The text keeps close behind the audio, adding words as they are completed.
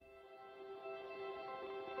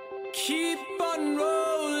Keep on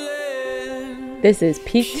rolling. This is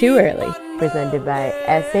Peak Too Early, presented by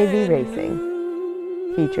SAV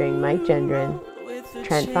Racing, featuring Mike Gendron,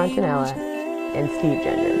 Trent Fontanella, and Steve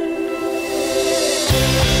Gendron.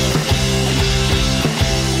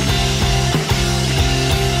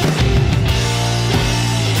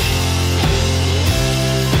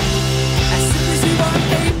 As soon as you are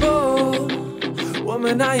able,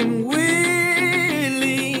 woman, I am willing.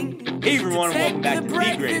 Hey everyone, and welcome back to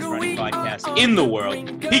the greatest running podcast in the world,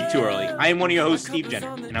 Peak Too Early. I am one of your hosts, Steve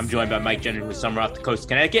Jenner, and I'm joined by Mike Jenner, who's somewhere off the coast of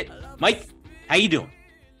Connecticut. Mike, how you doing?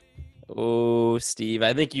 Oh, Steve,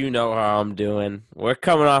 I think you know how I'm doing. We're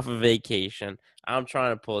coming off a vacation. I'm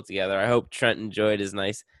trying to pull it together. I hope Trent enjoyed his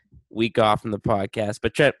nice week off from the podcast.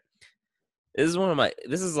 But Trent, this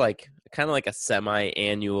is like kind of like a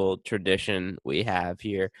semi-annual tradition we have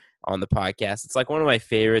here on the podcast. It's like one of my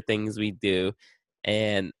favorite things we do,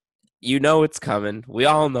 and you know it's coming. We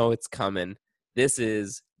all know it's coming. This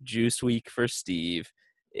is Juice Week for Steve.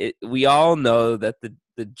 We all know that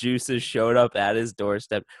the juices showed up at his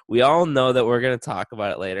doorstep. We all know that we're going to talk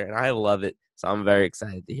about it later, and I love it. So I'm very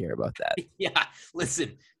excited to hear about that. Yeah,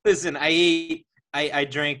 listen. I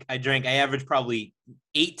drink. I average probably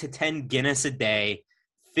 8 to 10 Guinness a day,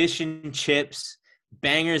 fish and chips,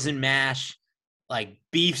 bangers and mash, like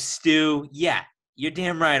beef stew. Yeah, you're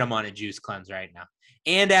damn right. I'm on a juice cleanse right now.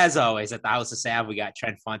 And as always, at the House of Sav, we got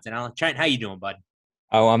Trent Fontanella. Trent, how you doing, bud?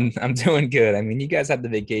 Oh, I'm doing good. I mean, you guys had the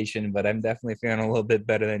vacation, but I'm definitely feeling a little bit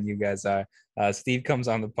better than you guys are. Steve comes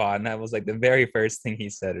on the pod, and that was like the very first thing he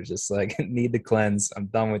said. Was just like, need the cleanse. I'm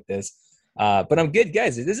done with this. But I'm good,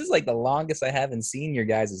 guys. This is like the longest I haven't seen your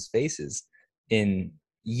guys' faces in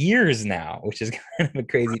years now, which is kind of a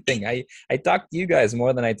crazy thing. I talk to you guys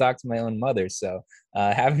more than I talk to my own mother. So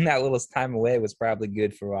having that little time away was probably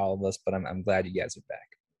good for all of us, but I'm glad you guys are back.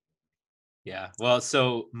 Yeah. Well,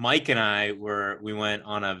 so Mike and I we went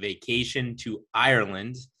on a vacation to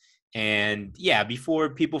Ireland. And yeah, before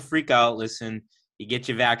people freak out, listen, you get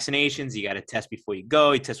your vaccinations, you got to test before you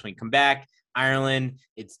go, you test when you come back. Ireland,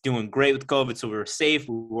 it's doing great with COVID, so we were safe.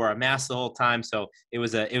 We wore our masks the whole time. So it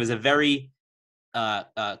was a very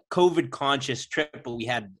COVID conscious trip, but we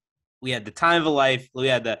had the time of a life. We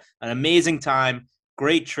had an amazing time,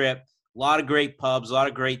 great trip, a lot of great pubs, a lot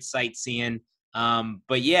of great sightseeing.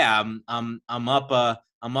 But yeah, I'm up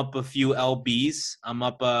a few lbs. I'm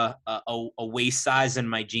up a waist size in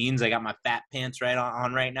my jeans. I got my fat pants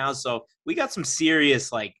on right now. So we got some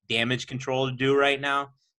serious like damage control to do right now.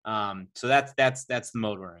 So that's the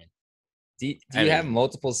mode we're in. Do you have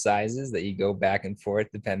multiple sizes that you go back and forth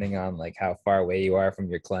depending on like how far away you are from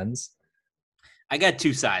your cleanse? I got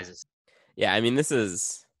 2 sizes. Yeah, I mean, this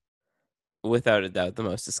is without a doubt the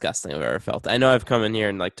most disgusting I've ever felt. I know I've come in here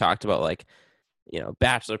and like talked about like, you know,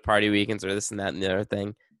 bachelor party weekends or this and that and the other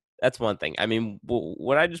thing. That's one thing. I mean,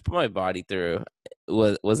 what I just put my body through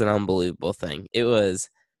was an unbelievable thing. It was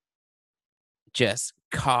just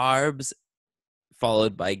carbs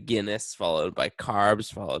followed by Guinness, followed by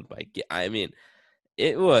carbs, followed by I mean,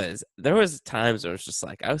 there was times where it was just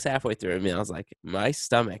like I was halfway through a meal. I was like, my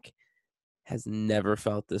stomach has never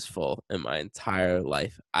felt this full in my entire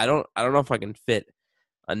life. I don't know if I can fit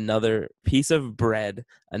another piece of bread,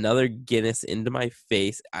 another Guinness into my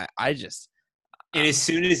face. I just. And as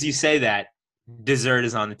soon as you say that, dessert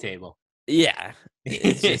is on the table. Yeah,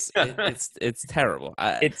 it's just it's terrible.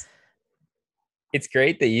 It's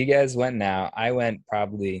great that you guys went now. I went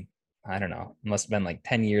probably, I don't know, must have been like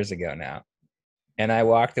 10 years ago now. And I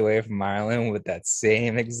walked away from Ireland with that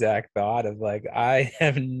same exact thought of like, I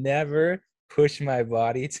have never pushed my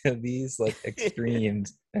body to these like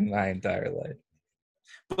extremes in my entire life.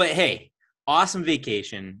 But hey, awesome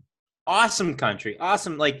vacation, awesome country,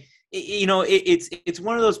 awesome. Like, you know, it's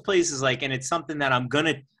one of those places like, and it's something that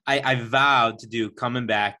I vowed to do coming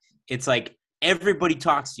back. It's like, everybody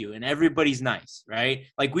talks to you and everybody's nice, right?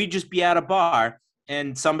 Like we'd just be at a bar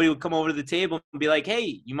and somebody would come over to the table and be like,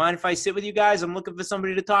 hey, you mind if I sit with you guys? I'm looking for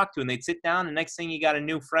somebody to talk to. And they'd sit down and next thing you got a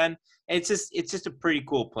new friend. It's just a pretty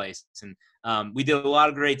cool place. And we did a lot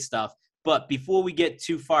of great stuff. But before we get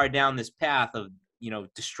too far down this path of, you know,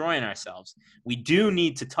 destroying ourselves, we do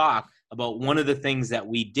need to talk about one of the things that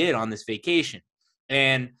we did on this vacation.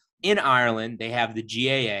 And in Ireland, they have the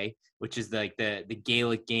GAA, which is like the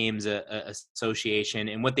Gaelic Games Association.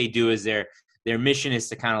 And what they do is their mission is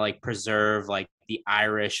to kind of like preserve like the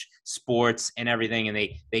Irish sports and everything. And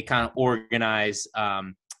they kind of organize,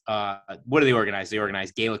 what do they organize? They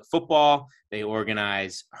organize Gaelic football, they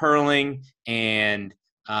organize hurling and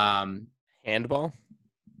handball.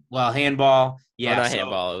 Well, handball. Yeah. Not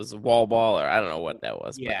handball. It was wall ball or I don't know what that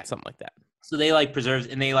was, yeah. but something like that. So they like preserve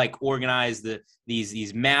and they like organize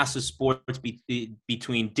these massive sports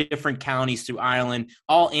between different counties through Ireland,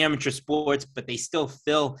 all amateur sports, but they still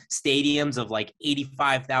fill stadiums of like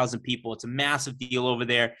 85,000 people. It's a massive deal over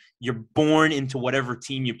there. You're born into whatever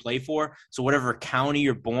team you play for. So whatever county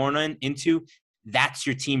you're born into, that's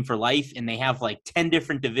your team for life. And they have like 10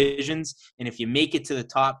 different divisions. And if you make it to the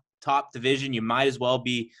top division, you might as well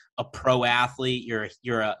be a pro athlete. You're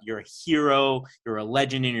a hero. You're a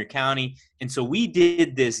legend in your county. And so we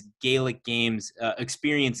did this Gaelic games,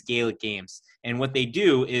 experience Gaelic games. And what they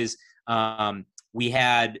do is we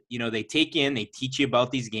had, they teach you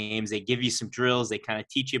about these games. They give you some drills. They kind of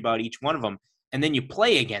teach you about each one of them. And then you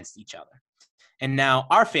play against each other. And now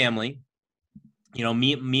our family,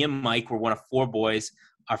 me and Mike were one of 4 boys.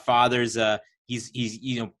 Our father's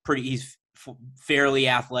he's fairly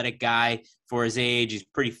athletic guy for his age. He's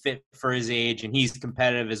pretty fit for his age, and he's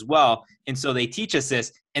competitive as well. And so they teach us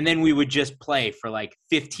this, and then we would just play for like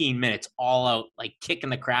 15 minutes all out, like kicking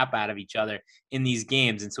the crap out of each other in these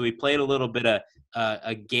games. And so we played a little bit of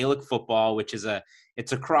a Gaelic football, which is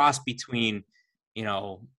it's a cross between,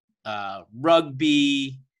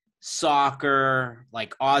 rugby, soccer,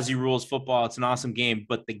 like Aussie rules football. It's an awesome game.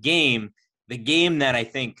 But the game that I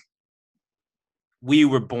think we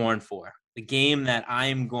were born for, the game that I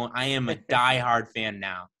am a diehard fan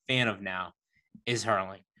of now is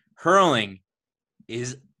hurling. Hurling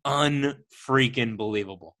is unfreaking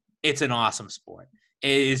believable. It's an awesome sport.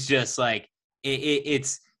 It's just like I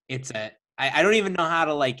don't even know how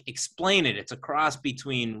to like explain it. It's a cross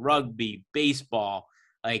between rugby, baseball.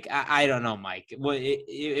 Like I don't know, Mike.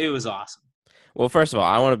 It was awesome. Well, first of all,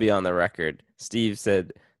 I want to be on the record. Steve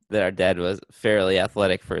said that our dad was fairly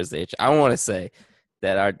athletic for his age. I want to say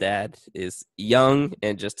that our dad is young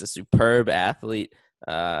and just a superb athlete,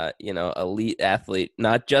 elite athlete,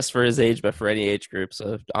 not just for his age, but for any age group.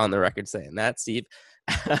 So on the record saying that, Steve.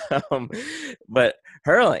 But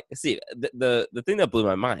hurling, Steve, the thing that blew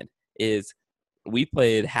my mind is we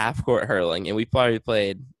played half court hurling, and we probably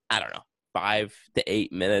played, 5 to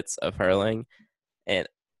 8 minutes of hurling. And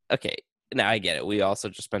okay, now I get it. We also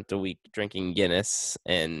just spent a week drinking Guinness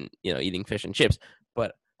and, eating fish and chips,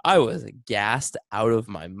 but I was gassed out of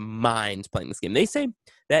my mind playing this game. They say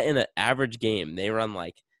that in an average game, they run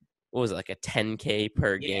like a 10K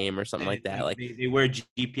per game or something like that. Like they wear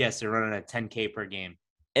GPS, they're running a 10K per game.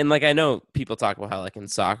 And like I know people talk about how like in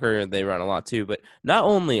soccer they run a lot too, but not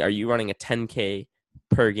only are you running a 10K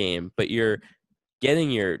per game, but you're getting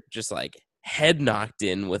your just like head knocked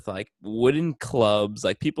in with like wooden clubs.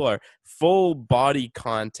 Like people are full body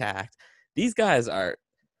contact. These guys are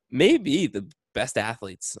maybe the best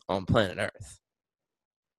athletes on planet Earth.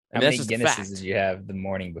 How many Guinnesses did you have the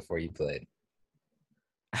morning before you played?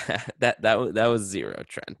 that was 0,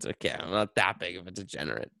 Trent. Okay, I'm not that big of a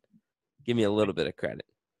degenerate. Give me a little bit of credit.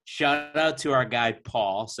 Shout out to our guy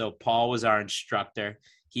Paul. So Paul was our instructor.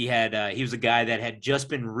 He was a guy that had just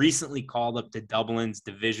been recently called up to Dublin's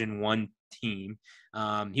Division 1 team.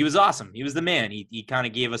 He was awesome. He was the man. He kind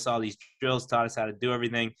of gave us all these drills, taught us how to do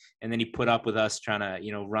everything, and then he put up with us trying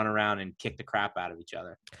to run around and kick the crap out of each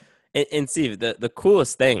other. And Steve, the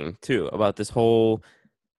coolest thing too about this whole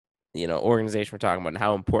organization we're talking about and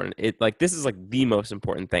how important this is like the most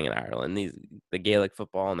important thing in Ireland. The Gaelic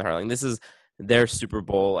football and the hurling. This is their Super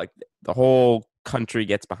Bowl. Like the whole country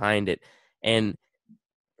gets behind it, and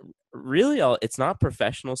really, it's not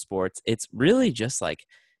professional sports. It's really just like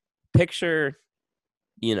picture,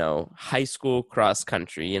 high school cross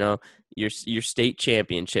country. Your state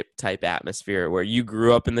championship type atmosphere where you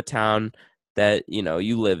grew up in the town that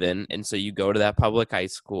you live in, and so you go to that public high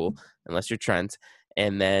school, unless you're Trent.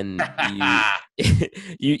 And then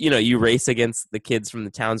you race against the kids from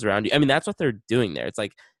the towns around you. I mean, that's what they're doing there. It's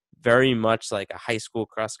like very much like a high school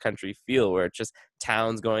cross country feel where it's just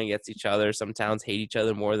towns going against each other. Some towns hate each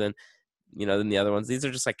other more than the other ones. These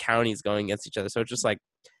are just like counties going against each other. So it's just like,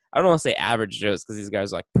 I don't want to say average Joes because these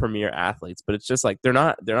guys are like premier athletes, but it's just like they're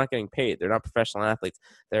not getting paid. They're not professional athletes.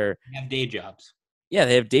 They have day jobs. Yeah,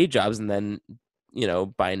 they have day jobs, and then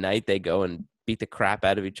by night they go and beat the crap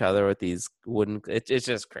out of each other with these wooden. It's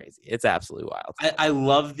just crazy. It's absolutely wild. I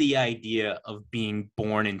love the idea of being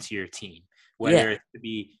born into your team, whether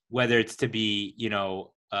it's to be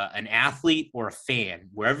an athlete or a fan.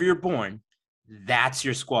 Wherever you're born, that's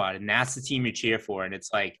your squad, and that's the team you cheer for. And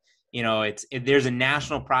it's like there's a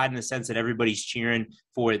national pride in the sense that everybody's cheering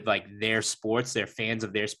for like their sports, they're fans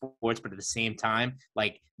of their sports, but at the same time,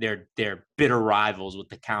 like they're bitter rivals with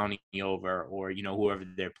the county over or whoever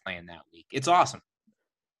they're playing that week. It's awesome.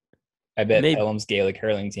 I bet Pelham's Gaelic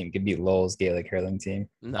hurling team could beat Lowell's Gaelic hurling team.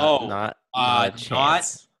 Not a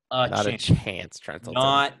chance. Not a chance, Trent.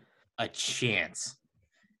 Not a chance.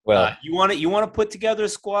 Well, You want to put together a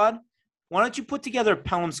squad? Why don't you put together a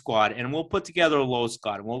Pelham squad, and we'll put together a Lowe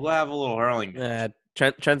squad, and we'll have a little hurling match.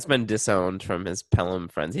 Trent's been disowned from his Pelham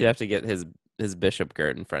friends. He'd have to get his Bishop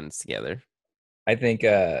Girton friends together. I think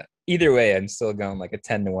either way, I'm still going like a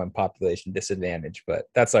 10-1 population disadvantage, but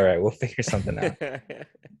that's all right. We'll figure something out.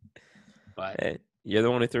 But hey, you're the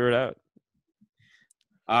one who threw it out.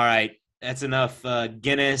 All right, that's enough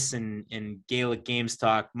Guinness and Gaelic games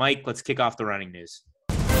talk. Mike, let's kick off the running news.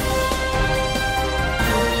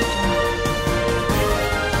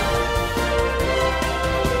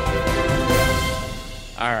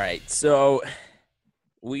 All right, so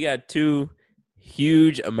we got two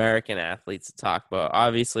huge American athletes to talk about.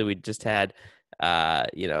 Obviously, we just had,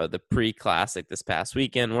 the pre-classic this past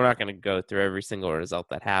weekend. We're not going to go through every single result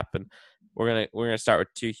that happened. We're gonna start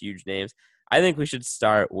with two huge names. I think we should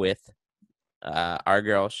start with our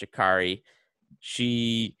girl Sha'Carri.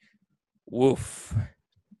 She,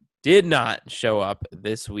 did not show up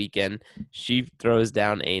this weekend. She throws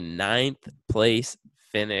down a 9th place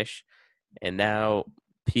finish, and now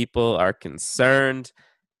people are concerned.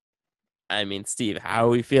 I mean, Steve, how are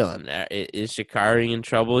we feeling? Is Sha'Carri in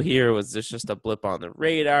trouble here? Was this just a blip on the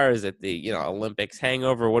radar? Is it the Olympics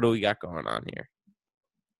hangover? What do we got going on here?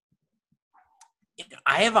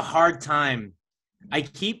 I have a hard time. I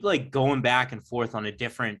keep going back and forth on a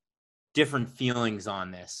different feelings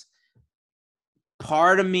on this.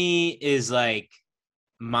 Part of me is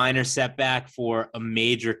minor setback for a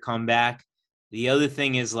major comeback. The other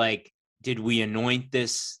thing is did we anoint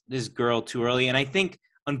this girl too early? And I think,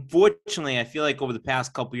 unfortunately, I feel like over the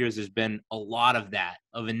past couple of years, there's been a lot of that,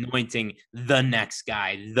 of anointing the next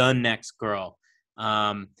guy, the next girl.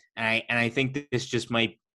 And I think that this just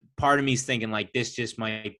might, part of me is thinking this just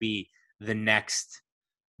might be the next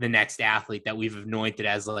athlete that we've anointed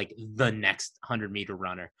as the next 100-meter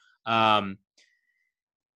runner.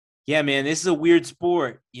 Yeah, man, this is a weird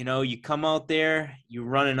sport. You come out there, you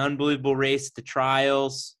run an unbelievable race at the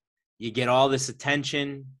trials, you get all this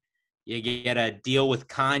attention, you get a deal with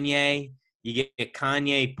Kanye, you get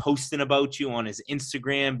Kanye posting about you on his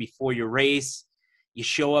Instagram before your race, you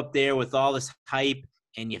show up there with all this hype,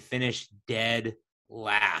 and you finish dead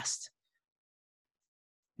last.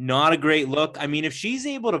 Not a great look. I mean, if she's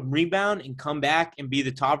able to rebound and come back and be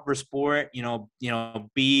the top of her sport,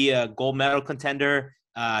 be a gold medal contender,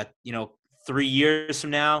 3 years from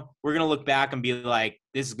now, we're going to look back and be like,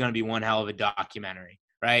 this is going to be one hell of a documentary,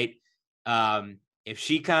 right? If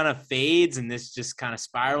she kind of fades and this just kind of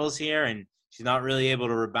spirals here and she's not really able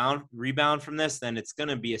to rebound from this, then it's going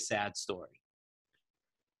to be a sad story.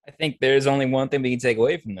 I think there's only one thing we can take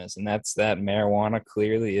away from this, and that's that marijuana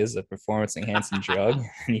clearly is a performance-enhancing drug.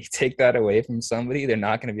 And you take that away from somebody, they're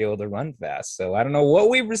not going to be able to run fast. So I don't know what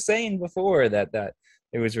we were saying before, that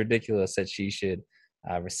it was ridiculous that she should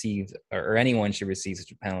receive, or anyone should receive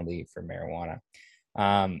such a penalty for marijuana.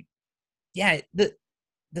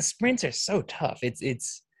 The sprints are so tough.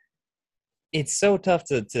 It's so tough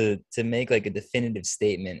to make a definitive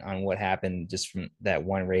statement on what happened just from that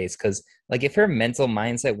one race. Because if her mental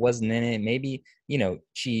mindset wasn't in it, maybe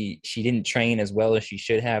she didn't train as well as she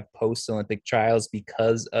should have post Olympic trials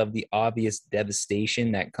because of the obvious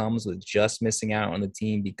devastation that comes with just missing out on the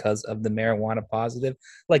team because of the marijuana positive.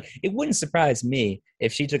 It wouldn't surprise me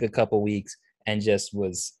if she took a couple weeks and just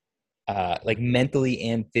was mentally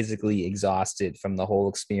and physically exhausted from the whole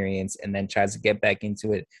experience, and then tries to get back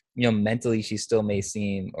into it. Mentally she still may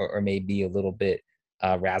seem or may be a little bit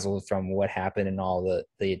razzled from what happened and all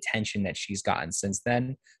the attention that she's gotten since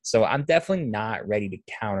then. So I'm definitely not ready to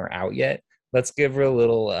count her out yet. Let's give her a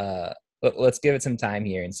little let's give it some time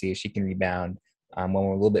here and see if she can rebound when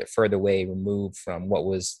we're a little bit further away removed from what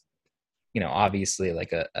was obviously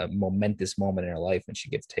a momentous moment in her life when she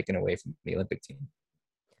gets taken away from the Olympic team.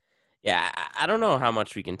 Yeah, I don't know how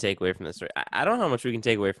much we can take away from this. I don't know how much we can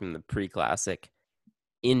take away from the pre-classic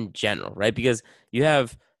in general, right? Because you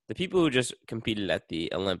have the people who just competed at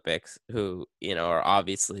the Olympics who, are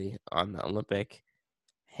obviously on the Olympic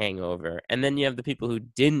hangover. And then you have the people who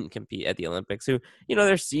didn't compete at the Olympics who,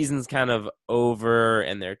 their season's kind of over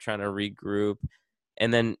and they're trying to regroup.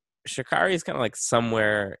 And then Sha'Carri is kind of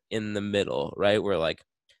somewhere in the middle, right? Where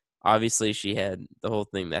obviously she had the whole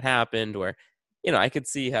thing that happened where, I could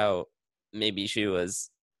see how maybe she was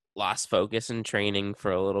lost focus in training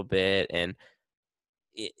for a little bit and,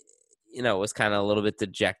 was kind of a little bit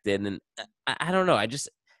dejected. And I don't know.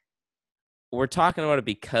 We're talking about it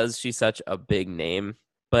because she's such a big name.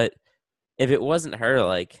 But if it wasn't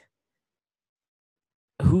her,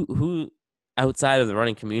 who outside of the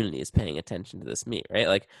running community is paying attention to this meet,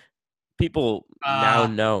 right? People now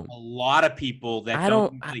know. A lot of people that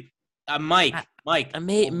Mike,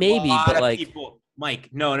 maybe, a lot but of like, people, Mike,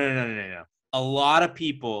 no. A lot of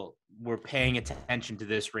people were paying attention to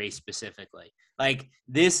this race specifically. Like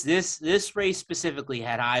this race specifically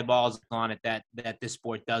had eyeballs on it that this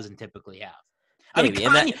sport doesn't typically have. maybe,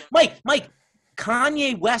 I mean, Mike,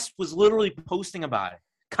 Kanye West was literally posting about it.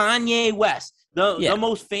 Kanye West, the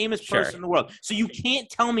most famous person in the world. So you can't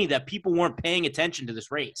tell me that people weren't paying attention to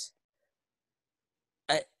this race.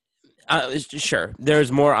 Sure,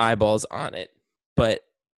 there's more eyeballs on it, but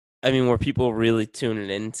I mean, were people really tuning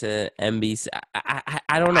into NBC?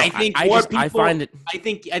 I don't know. I think I find it. I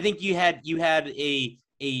think you had a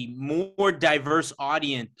more diverse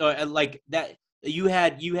audience, like that. You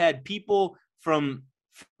had people from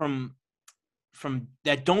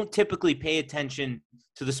that don't typically pay attention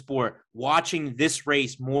to the sport watching this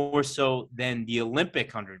race more so than the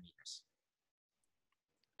Olympic 100 meters.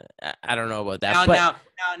 I don't know about that.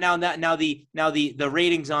 Now the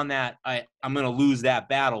ratings on that, I'm going to lose that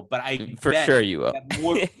battle, but I for bet sure you will.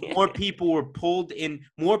 that more people were pulled in.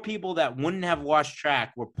 More people that wouldn't have watched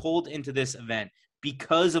track were pulled into this event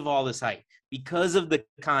because of all this hype, because of the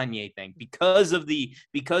Kanye thing, because of the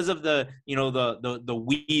the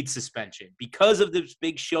weed suspension, because of this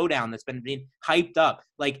big showdown that's been being hyped up.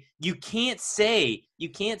 Like you can't say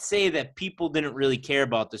that people didn't really care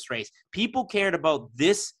about this race. People cared about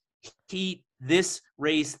this heat, this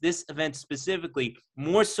race, this event specifically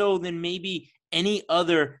more so than maybe any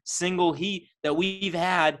other single heat that we've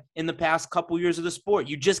had in the past couple years of the sport.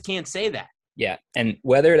 You just can't say that. Yeah, and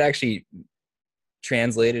whether it actually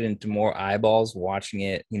translated into more eyeballs watching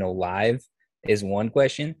it, live is one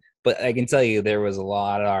question. But I can tell you there was a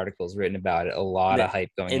lot of articles written about it, a lot of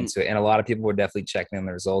hype going into it, and a lot of people were definitely checking on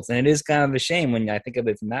the results. And it is kind of a shame when I think of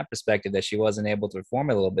it from that perspective that she wasn't able to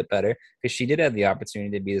perform a little bit better, because she did have the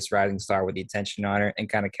opportunity to be this rising star with the attention on her and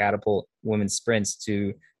kind of catapult women's sprints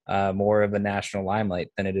to more of a national limelight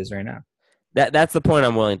than it is right now. That's the point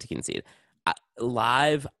I'm willing to concede.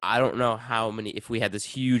 Live, I don't know how many, if we had this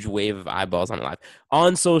huge wave of eyeballs on live.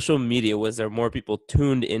 On social media, was there more people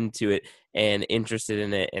tuned into it and interested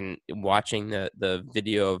in it and watching the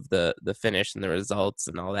video of the finish and the results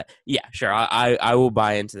and all that? Yeah, sure. I will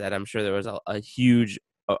buy into that. I'm sure there was a huge,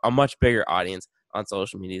 a much bigger audience on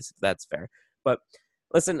social media, so that's fair. But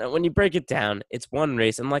listen, when you break it down, it's one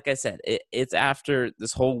race. And like I said, it's after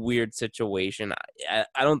this whole weird situation. I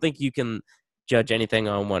don't think you can judge anything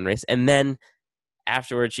on one race. And then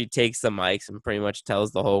afterwards, she takes the mics and pretty much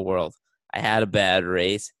tells the whole world, I had a bad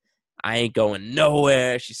race. I ain't going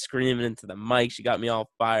nowhere. She's screaming into the mic. She got me all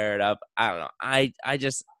fired up. I don't know.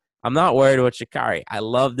 I'm not worried about Sha'Carri. I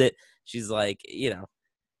loved it. She's like, you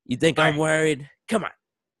think I'm worried? Come on.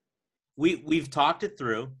 We've talked it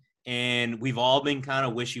through, and we've all been kind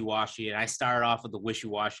of wishy-washy, and I started off with the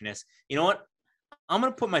wishy-washiness. You know what? I'm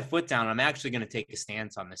going to put my foot down. I'm actually going to take a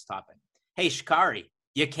stance on this topic. Hey, Sha'Carri,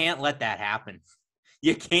 you can't let that happen.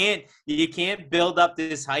 You can't build up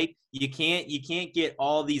this hype. You can't get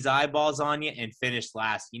all these eyeballs on you and finish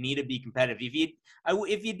last. You need to be competitive.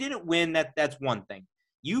 If you didn't win, that's one thing.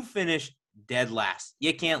 You finished dead last.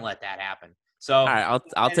 You can't let that happen. So all right,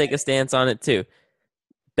 I'll take a stance on it too.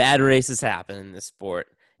 Bad races happen in this sport.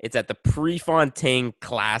 It's at the Prefontaine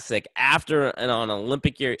Classic after an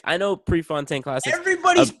Olympic year. I know Prefontaine Classic.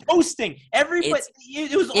 Everybody's posting.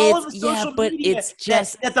 It was all over social but media. It's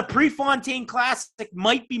just that the Prefontaine Classic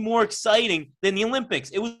might be more exciting than the Olympics.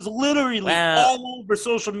 It was literally all over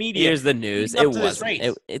social media. Here's the news. It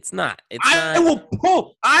wasn't. It's not. I will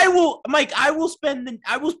spend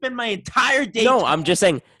my entire day. No, I'm just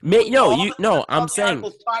saying. I'm saying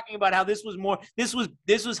talking about how this was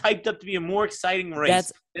hyped up to be a more exciting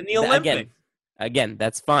race than the Olympics. Again,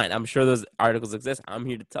 that's fine. I'm sure those articles exist. I'm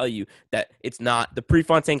here to tell you that it's not. The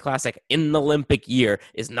Prefontaine Classic in the Olympic year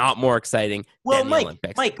is not more exciting than the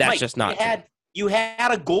Olympics. That's just not true. You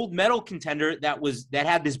had a gold medal contender that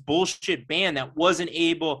had this bullshit ban that wasn't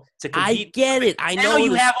able to compete. I get it. I know. Now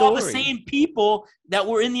you have all the same people that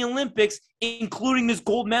were in the Olympics, including this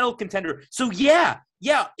gold medal contender. So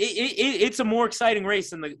it's a more exciting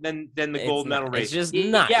race than the gold medal race. It's just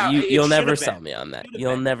not. You'll never sell me on that.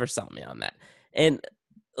 You'll never sell me on that. And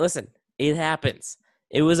listen, it happens.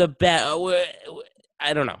 It was a bad.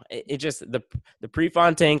 I don't know. It just the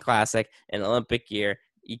Prefontaine Classic and Olympic year.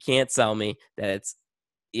 You can't sell me that it's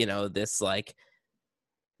this like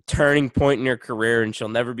turning point in her career and she'll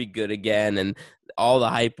never be good again and all the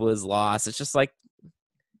hype was lost. It's just like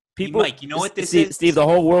people. Mike, you know what this is? Steve, the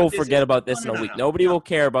whole world will forget about this in a week. Nobody will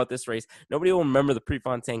care about this race. Nobody will remember the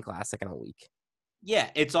Prefontaine Classic in a week. Yeah,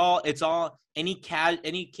 it's all any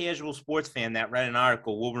casual sports fan that read an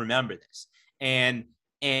article will remember this. And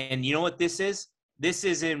you know what this is? this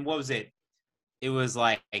is in, what was it? It was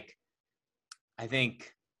like, I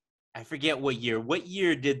think, I forget what year. What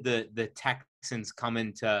year did the Texans come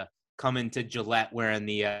into Gillette wearing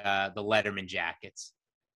the Letterman jackets?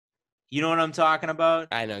 You know what I'm talking about?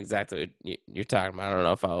 I know exactly what you're talking about. I don't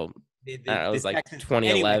know if I'll. The, I don't know, it was like Texans,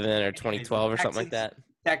 2011 or anyways, 2012 or something like that.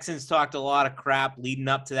 Texans talked a lot of crap leading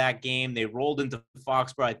up to that game. They rolled into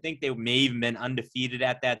Foxborough. I think they may even been undefeated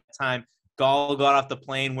at that time. Gall got off the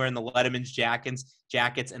plane wearing the Letterman's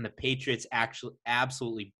jackets, and the Patriots actually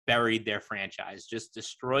absolutely buried their franchise, just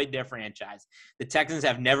destroyed their franchise. The Texans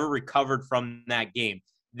have never recovered from that game.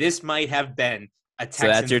 This might have been a Texans. So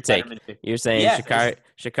that's your take. You're saying yes,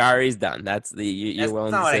 Shikari's done. That's you're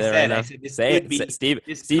willing to say that right now. I said this say could it, be, Steve.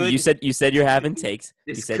 this Steve, could, you said you're having takes.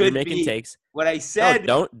 You said you're making be, takes. What I said.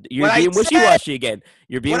 No, don't. You're being wishy-washy again.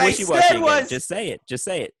 You're being wishy-washy again. Just say it. Just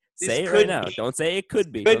say it. Say it right now. Don't say it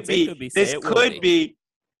could be. Don't say it could be. Say it will be.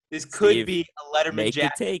 This could be a Letterman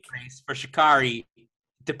jacket race for Shikari,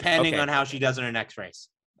 depending on how she does in her next race.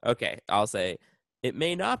 Okay, I'll say it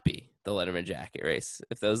may not be the Letterman jacket race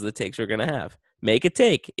if those are the takes we're going to have. Make a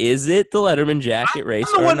take. Is it the Letterman jacket race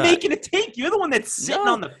or not? I'm the one making a take. You're the one that's sitting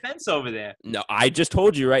on the fence over there. No, I just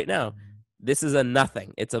told you right now. This is a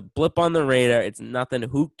nothing. It's a blip on the radar. It's nothing.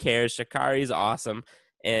 Who cares? Shikari's awesome,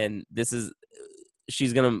 and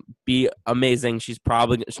she's going to be amazing. She's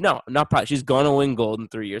probably – no, not probably. She's going to win gold in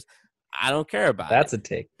 3 years. I don't care about That's it. a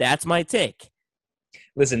take. That's my take.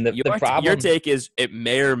 Listen, the problem – Your take is it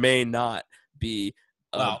may or may not be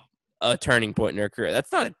a turning point in her career.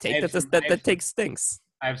 That's not a take. That take stinks.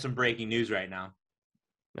 I have some breaking news right now.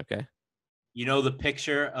 Okay. You know the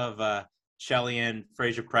picture of Shelly and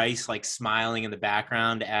Fraser Price like smiling in the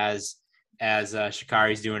background as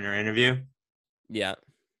Shikari's doing her interview? Yeah.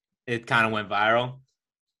 It kind of went viral.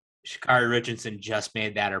 Shikari Richardson just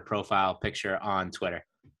made that her profile picture on Twitter.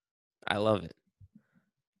 I love it.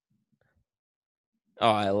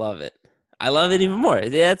 Oh, I love it. I love it even more.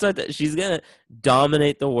 Yeah, that's what she's going to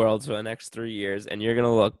dominate the world for the next 3 years, and you're going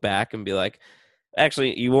to look back and be like,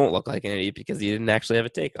 actually, you won't look like an idiot because you didn't actually have a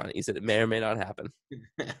take on it. You said it may or may not happen.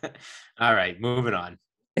 All right, moving on.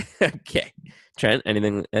 Okay. Trent,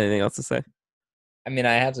 anything else to say? I mean,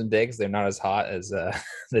 I have some takes. They're not as hot as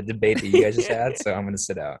the debate that you guys just had, so I'm going to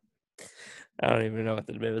sit out. I don't even know what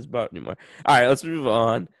the debate was about anymore. All right, let's move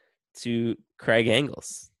on to Craig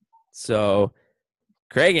Engels. So,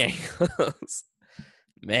 Craig Engels,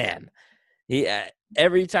 man, he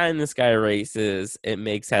every time this guy races, it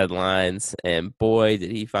makes headlines, and boy,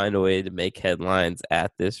 did he find a way to make headlines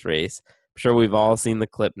at this race. I'm sure we've all seen the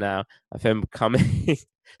clip now of him coming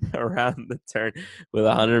around the turn with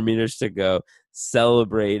 100 meters to go,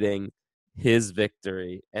 celebrating his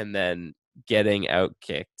victory, and then getting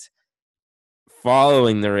outkicked.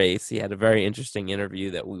 Following the race, he had a very interesting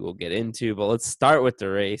interview that we will get into, but let's start with the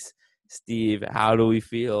race. Steve, how do we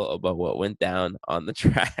feel about what went down on the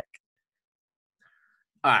track?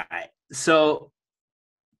 All right. So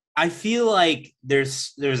I feel like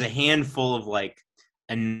there's a handful of like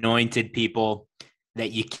anointed people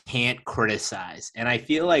that you can't criticize. And I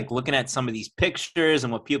feel like looking at some of these pictures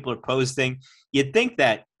and what people are posting, you'd think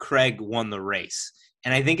that Craig won the race.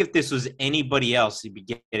 And I think if this was anybody else, he'd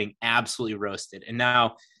be getting absolutely roasted. And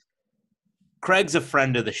now Craig's a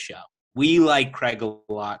friend of the show. We like Craig a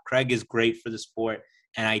lot. Craig is great for the sport.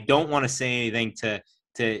 And I don't want to say anything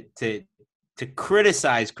to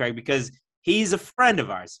criticize Craig because he's a friend of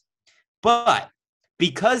ours. But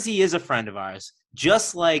because he is a friend of ours,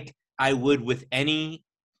 just like I would with any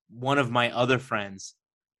one of my other friends,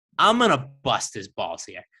 I'm going to bust his balls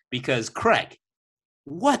here because Craig,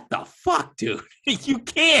 what the fuck, dude? You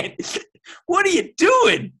can't. What are you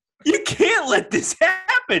doing? You can't let this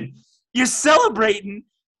happen. You're celebrating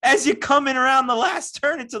as you're coming around the last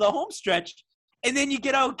turn into the home stretch, and then you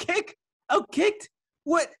get outkicked.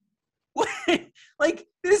 What? Like,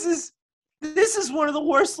 this is one of the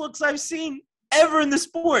worst looks I've seen ever in the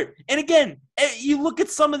sport. And again, you look at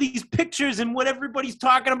some of these pictures and what everybody's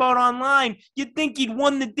talking about online, you'd think he'd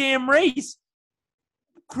won the damn race.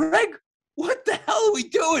 Craig, what the hell are we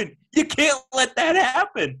doing? You can't let that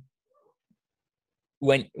happen.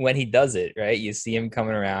 When he does it, right, you see him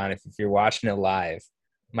coming around. If you're watching it live,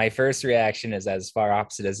 my first reaction is as far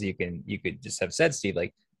opposite as you could just have said, Steve.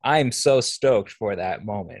 Like, I'm so stoked for that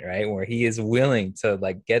moment, right, where he is willing to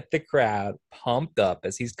like get the crowd pumped up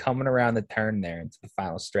as he's coming around the turn there into the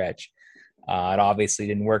final stretch. It obviously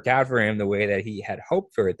didn't work out for him the way that he had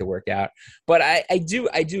hoped for it to work out. But I do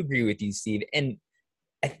agree with you, Steve. And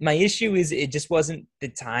my issue is it just wasn't the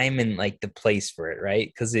time and like the place for it, right?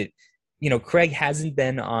 Because Craig hasn't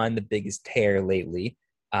been on the biggest tear lately.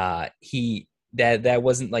 He that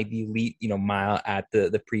wasn't like the elite, mile at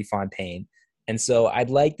the Prefontaine. And so I'd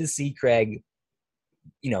like to see Craig,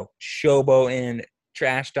 showboat in,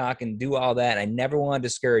 trash talk, and do all that. I never want to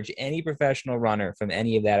discourage any professional runner from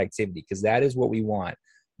any of that activity because that is what we want.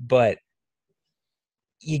 But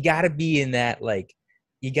you got to be in that, like,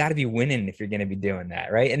 you got to be winning if you're going to be doing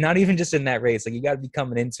that, right? And not even just in that race. Like, you got to be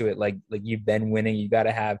coming into it like you've been winning. You got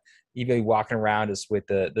to be walking around us with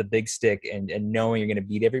the big stick and knowing you're going to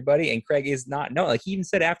beat everybody. And Craig is not. No, like he even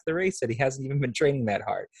said after the race that he hasn't even been training that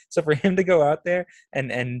hard. So for him to go out there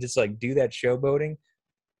and just like do that showboating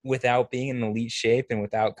without being in elite shape and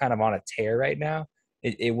without kind of on a tear right now,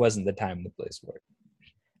 it wasn't the time and the place for it.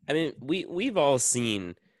 I mean, we've all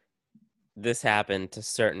seen this happen to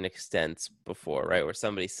certain extents before, right? Where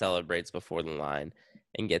somebody celebrates before the line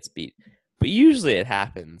and gets beat. But usually it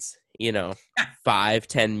happens,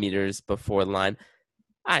 5-10 meters before the line.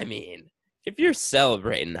 I mean, if you're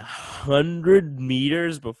celebrating 100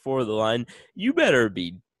 meters before the line, you better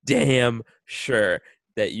be damn sure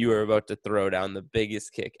that you are about to throw down the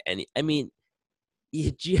biggest kick. And I mean,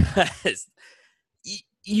 you just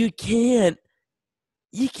you can't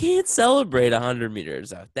celebrate 100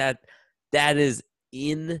 meters out. That is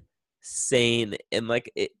insane. And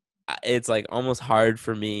like it's like almost hard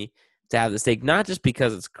for me to have this take, not just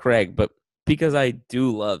because it's Craig, but because I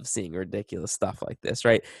do love seeing ridiculous stuff like this,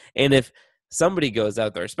 right? And if somebody goes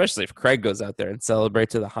out there, especially if Craig goes out there and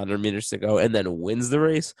celebrates with 100 meters to go and then wins the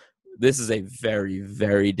race, this is a very,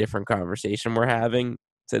 very different conversation we're having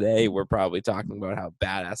today. We're probably talking about how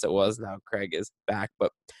badass it was and how Craig is back.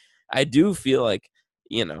 But I do feel like,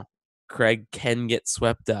 Craig can get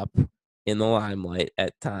swept up in the limelight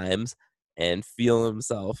at times and feel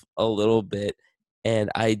himself a little bit.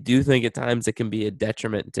 And I do think at times it can be a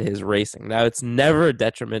detriment to his racing. Now, it's never a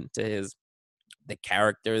detriment to the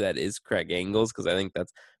character that is Craig Engels, because I think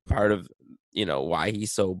that's part of, why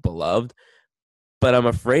he's so beloved. But I'm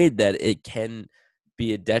afraid that it can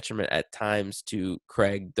be a detriment at times to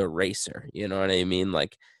Craig the racer. You know what I mean?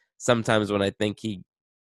 Like sometimes when I think he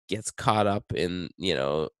gets caught up in,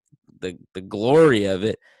 the glory of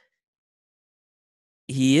it,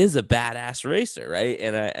 he is a badass racer, right?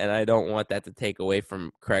 And I don't want that to take away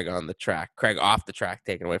from Craig on the track, Craig off the track,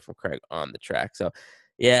 taken away from Craig on the track. So,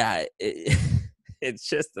 yeah, it's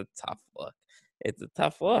just a tough look. It's a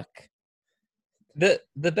tough look. The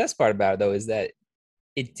best part about it, though, is that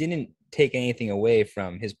it didn't take anything away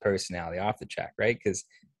from his personality off the track, right? Because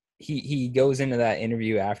he goes into that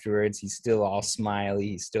interview afterwards. He's still all smiley.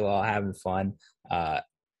 He's still all having fun.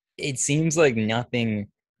 It seems like nothing,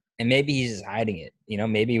 and maybe he's just hiding it.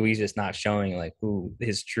 Maybe he's just not showing like who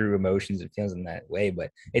his true emotions and feels in that way.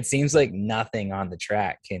 But it seems like nothing on the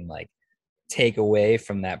track can like take away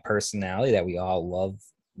from that personality that we all love,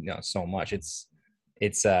 so much. It's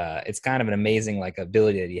kind of an amazing like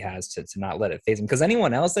ability that he has to not let it phase him. Because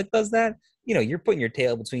anyone else that does that, you're putting your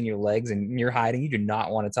tail between your legs and you're hiding. You do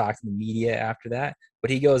not want to talk to the media after that.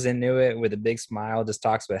 But he goes into it with a big smile, just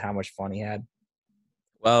talks about how much fun he had.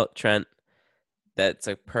 Well, Trent, that's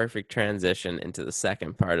a perfect transition into the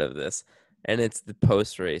second part of this, and it's the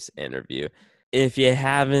post-race interview. If you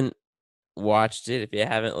haven't watched it, if you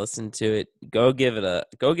haven't listened to it, go give it a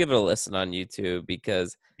listen on YouTube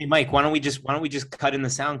because. Hey, Mike, why don't we just cut in the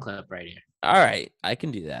sound clip right here? All right, I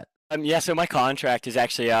can do that. So my contract is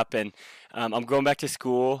actually up, and I'm going back to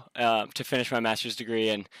school to finish my master's degree,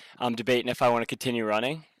 and I'm debating if I want to continue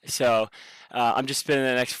running. So I'm just spending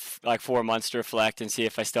the next 4 months to reflect and see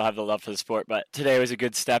if I still have the love for the sport. But today was a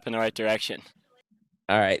good step in the right direction.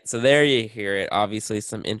 All right, so there you hear it. Obviously,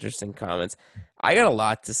 some interesting comments. I got a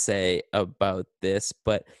lot to say about this,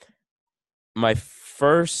 but my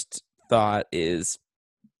first thought is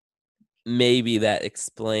maybe that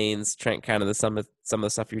explains, Trent, kind of some of the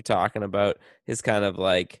stuff you're talking about, his kind of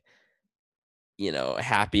like,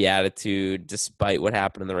 happy attitude despite what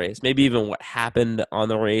happened in the race. Maybe even what happened on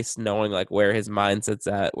the race, knowing like where his mindset's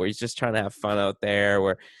at, where he's just trying to have fun out there,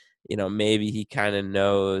 where, maybe he kind of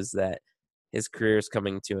knows that his career is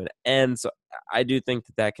coming to an end. So I do think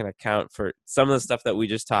that can account for some of the stuff that we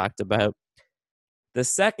just talked about. The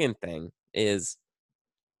second thing is,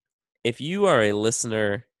 if you are a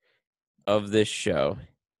listener of this show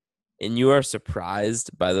and you are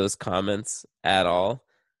surprised by those comments at all,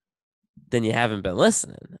 then you haven't been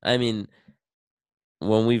listening. I mean,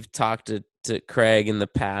 when we've talked to Craig in the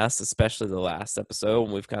past, especially the last episode,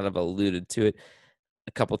 and we've kind of alluded to it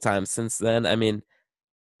a couple times since then. I mean,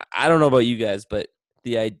 I don't know about you guys, but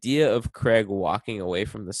the idea of Craig walking away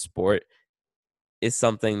from the sport is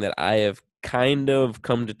something that I have kind of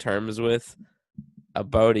come to terms with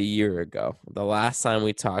about a year ago. The last time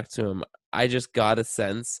we talked to him, I just got a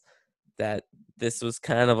sense that this was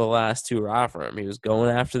kind of a last hurrah for him. He was going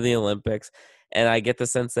after the Olympics, and I get the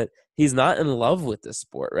sense that he's not in love with this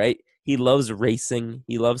sport, right? He loves racing,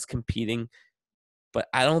 he loves competing, but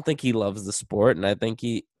I don't think he loves the sport, and I think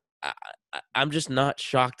I'm just not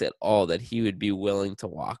shocked at all that he would be willing to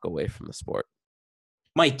walk away from the sport.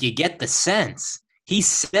 Mike, you get the sense. He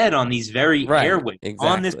said on these very airwaves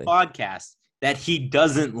on this podcast that he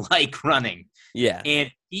doesn't like running. Yeah. And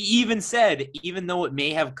he even said, even though it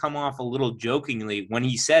may have come off a little jokingly when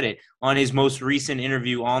he said it on his most recent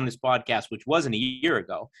interview on this podcast, which wasn't a year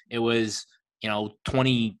ago, it was,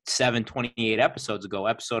 27, 28 episodes ago,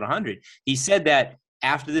 episode 100. He said that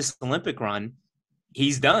after this Olympic run,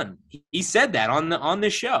 he's done. He said that on the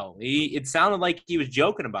show. It sounded like he was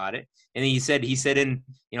joking about it. And he said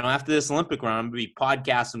after this Olympic run, I'm going to be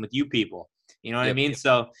podcasting with you people. You know what I mean? Yep.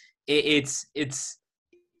 So it's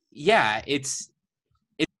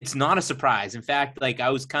not a surprise. In fact, like, I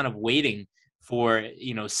was kind of waiting for,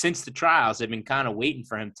 since the trials, I've been kind of waiting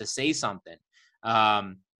for him to say something.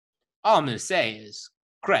 All I'm going to say is,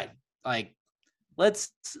 Craig, like,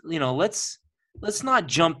 let's not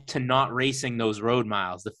jump to not racing those road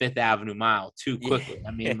miles, the Fifth Avenue mile, too quickly.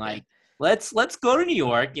 I mean, like, let's go to New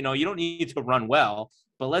York. You don't need to run well,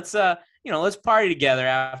 but let's party together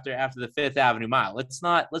after the Fifth Avenue mile. Let's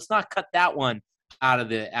not cut that one out of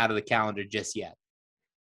the calendar just yet.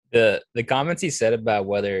 The comments he said about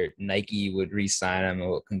whether Nike would re-sign him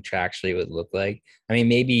and what contractually it would look like. I mean,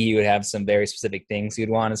 maybe he would have some very specific things he'd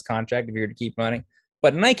want in his contract if he were to keep running.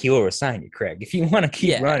 But Nike will resign you, Craig. If you want to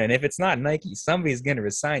keep running, if it's not Nike, somebody's going to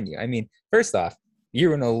resign you. I mean, first off,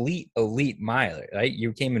 you're an elite miler, right?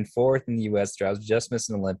 You came in fourth in the U.S. trials, just missed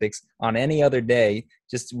an Olympics. On any other day,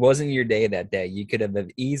 just wasn't your day that day. You could have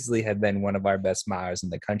easily have been one of our best milers in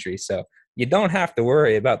the country. So you don't have to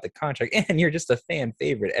worry about the contract. And you're just a fan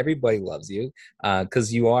favorite. Everybody loves you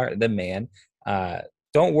because you are the man.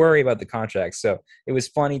 Don't worry about the contract. So it was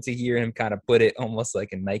funny to hear him kind of put it almost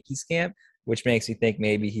like a Nike scam, which makes me think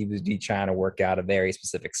maybe he was trying to work out a very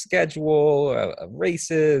specific schedule of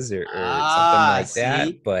races or something like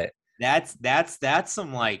that. But that's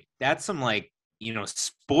some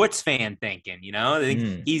sports fan thinking.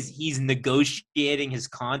 He's negotiating his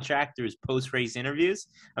contract through his post race interviews.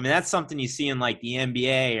 I mean, that's something you see in like the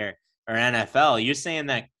NBA or NFL. You're saying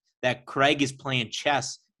that Craig is playing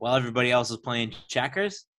chess while everybody else is playing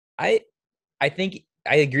checkers? I think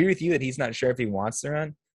I agree with you that he's not sure if he wants to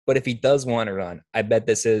run. But if he does want to run, I bet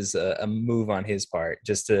this is a move on his part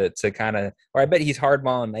just to kind of – or I bet he's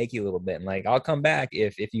hardballing Nike a little bit. And, like, I'll come back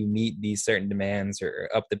if you meet these certain demands or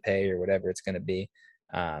up the pay or whatever it's going to be.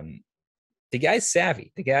 The guy's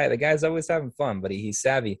savvy. The guy's always having fun, but he's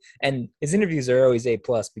savvy. And his interviews are always A+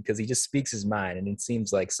 because he just speaks his mind, and it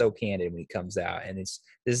seems like so candid when he comes out. And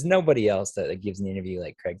there's nobody else that gives an interview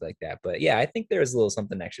like Craig like that. But, yeah, I think there was a little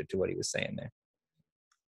something extra to what he was saying there.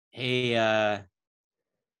 Hey,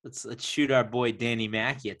 Let's shoot our boy Danny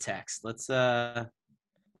Mackey a text. Let's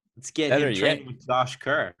get him trained with Josh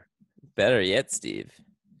Kerr. Better yet, Steve.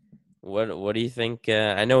 What do you think?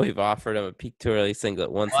 I know we've offered him a Peak Too Early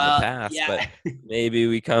singlet once in the past, but maybe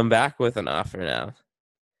we come back with an offer now.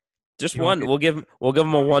 Just one. We'll give him a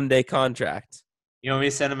 1-day contract. You want me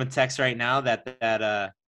to send him a text right now that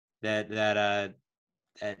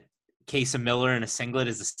Casey Miller in a singlet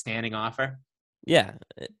is a standing offer? Yeah,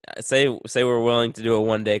 say we're willing to do a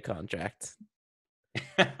 1-day contract.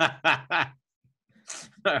 All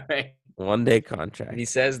right, 1-day contract. If he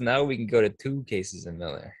says no, we can go to 2 cases of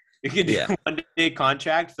Miller. You can do a 1-day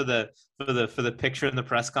contract for the picture in the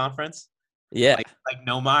press conference. Yeah, like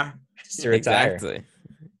Nomar. Just to retire. Exactly.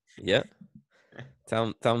 Yep.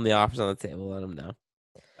 Tell him the offer's on the table. Let him know.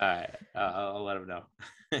 All right, I'll let him know.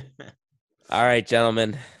 All right,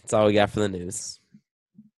 gentlemen, that's all we got for the news.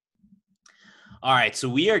 All right, so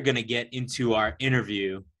we are going to get into our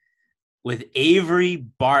interview with Avery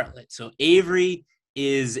Bartlett. So Avery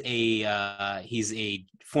is he's a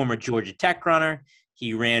former Georgia Tech runner.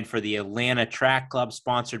 He ran for the Atlanta Track Club,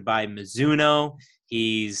 sponsored by Mizuno.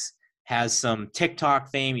 Has some TikTok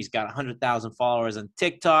fame. He's got 100,000 followers on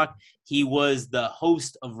TikTok. He was the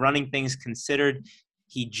host of Running Things Considered.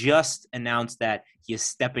 He just announced that he is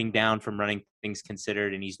stepping down from Running Things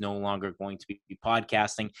Considered, and he's no longer going to be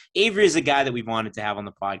podcasting. Avery is a guy that we've wanted to have on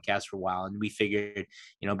the podcast for a while, and we figured,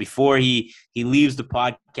 before he leaves the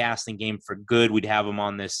podcasting game for good, we'd have him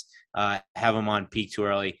on Peak Too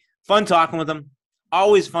Early. Fun talking with him.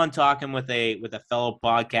 Always fun talking with a fellow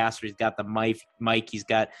podcaster. He's got the mic. He's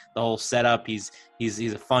got the whole setup. He's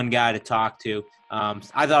a fun guy to talk to.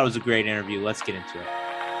 I thought it was a great interview. Let's get into it.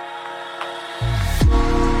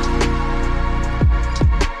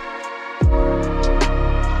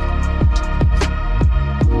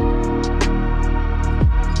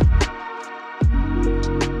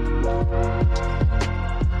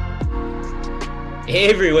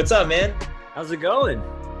 Avery, what's up, man? How's it going?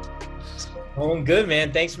 Going good,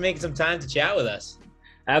 man. Thanks for making some time to chat with us.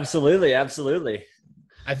 Absolutely. I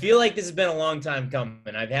feel like this has been a long time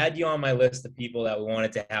coming. I've had you on my list of people that we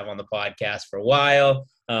wanted to have on the podcast for a while.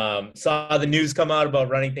 Saw the news come out about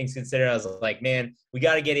Running Things Considered. I was like, man, we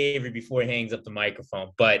got to get Avery before he hangs up the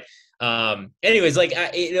microphone. But anyways, like, I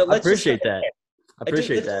appreciate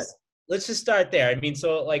that. Let's just start there. I mean,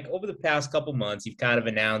 so like over the past couple months, you've kind of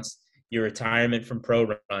announced your retirement from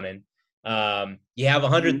pro running. You have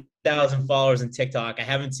 100,000 followers on TikTok. I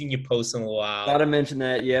haven't seen you post in a while. Gotta mention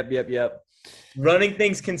that. Yep. Running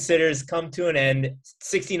Things Considered has come to an end.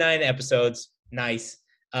 69 episodes. Nice.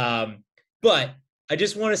 But I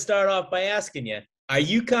just want to start off by asking you, are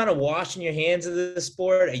you kind of washing your hands of the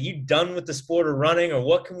sport? Are you done with the sport of running, or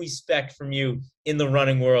what can we expect from you in the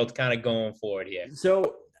running world kind of going forward here?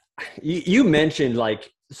 So you mentioned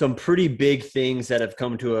like some pretty big things that have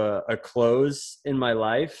come to a close in my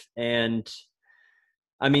life. And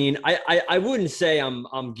I mean, I wouldn't say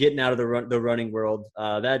I'm getting out of the running world.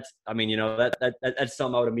 That's something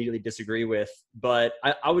I would immediately disagree with. But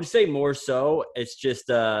I would say more so, it's just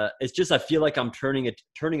I feel like I'm turning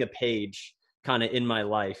a page kind of in my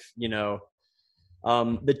life. You know,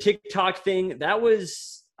 the TikTok thing, that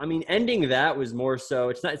was, I mean, ending that was more so.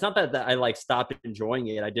 It's not that I like stopped enjoying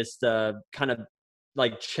it. I just kind of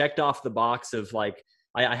like checked off the box of like.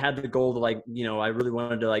 I had the goal to like, you know, I really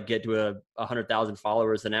wanted to like get to 100,000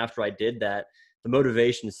 followers. And after I did that, the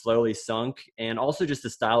motivation slowly sunk. And also just the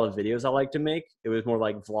style of videos I like to make. It was more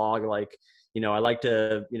like vlog, like, you know, I like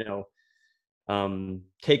to, you know,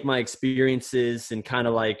 take my experiences and kind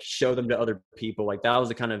of like show them to other people. Like that was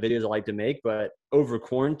the kind of videos I like to make. But over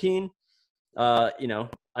quarantine, you know,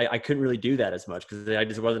 I couldn't really do that as much because I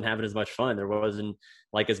just wasn't having as much fun. There wasn't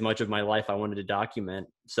like as much of my life I wanted to document.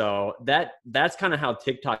 So that's kind of how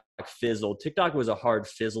TikTok fizzled. TikTok was a hard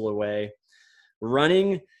fizzle away.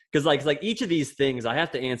 Running, because like each of these things, I have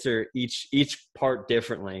to answer each part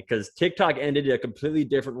differently, because TikTok ended a completely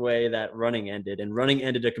different way that running ended, and running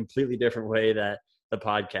ended a completely different way that the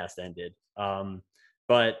podcast ended.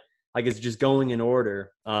 But I guess just going in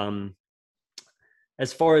order.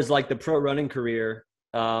 As far as like the pro running career,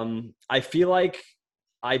 I feel like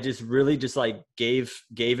I just really just like gave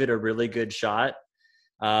it a really good shot.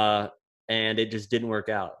 And it just didn't work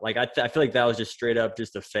out. Like, I feel like that was just straight up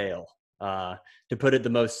just a fail, to put it the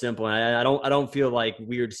most simple. And I don't feel like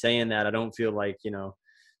weird saying that. I don't feel like, you know,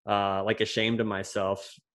 like ashamed of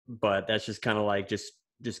myself, but that's just kind of like, just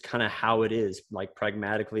kind of how it is, like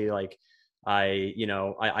pragmatically. Like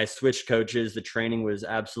I switched coaches. The training was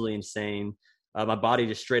absolutely insane. My body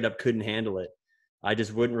just straight up couldn't handle it. I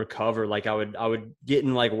just wouldn't recover. Like I would get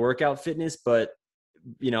in like workout fitness, but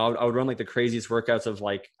you know, I would run like the craziest workouts of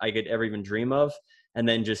like I could ever even dream of, and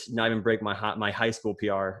then just not even break my high school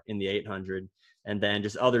PR in the 800, and then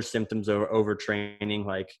just other symptoms of overtraining.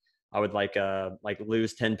 Like I would like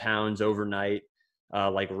lose 10 pounds overnight,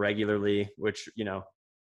 like regularly, which, you know,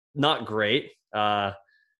 not great.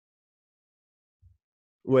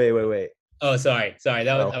 Wait. Oh, sorry. That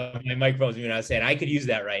was my microphone's moving. I was saying I could use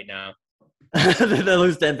that right now. They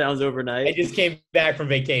lose 10 pounds overnight. I just came back from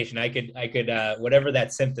vacation. I could whatever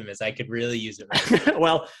that symptom is, I could really use it right now.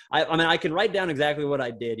 Well, I mean, I can write down exactly what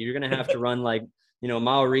I did. You're going to have to run like, you know,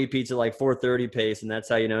 mile repeats at like 4:30 pace. And that's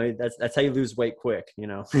how, you know, that's how you lose weight quick, you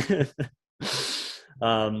know?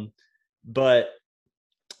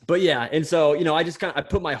 But yeah. And so, you know, I just I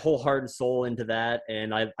put my whole heart and soul into that.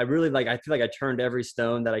 And I really I feel like I turned every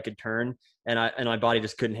stone that I could turn, and my body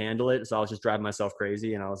just couldn't handle it. So I was just driving myself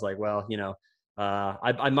crazy. And I was like, well, you know,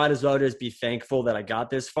 I might as well just be thankful that I got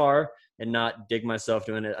this far and not dig myself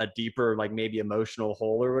doing a deeper, like maybe emotional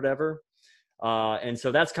hole or whatever. And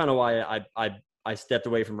so that's kind of why I stepped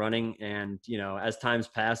away from running. And, you know, as times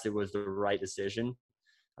passed, it was the right decision.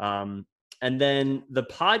 And then the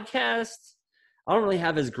podcast, I don't really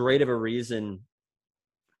have as great of a reason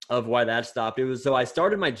of why that stopped. It was, so I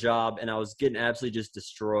started my job and I was getting absolutely just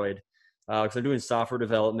destroyed, because I'm doing software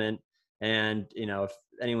development. And, you know, if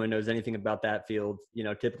anyone knows anything about that field, you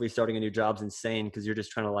know, typically starting a new job's insane because you're just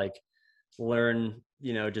trying to like learn,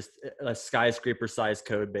 you know, just a skyscraper size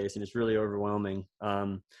code base, and it's really overwhelming.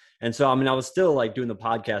 And so, I mean, I was still like doing the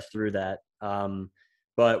podcast through that.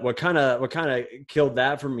 But what kind of killed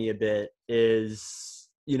that for me a bit is,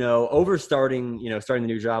 you know, starting the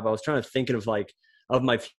new job, I was trying to think of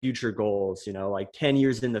my future goals, you know, like 10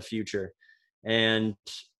 years in the future. And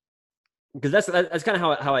because that's kind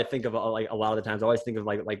of how I think of, like, a lot of the times I always think of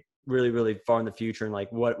like really, really far in the future, and like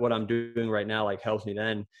what I'm doing right now, like, helps me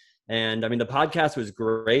then. And I mean, the podcast was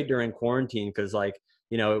great during quarantine because like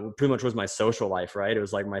you know, it pretty much was my social life, right? It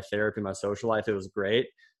was like my therapy, my social life. It was great.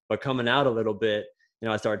 But coming out a little bit, you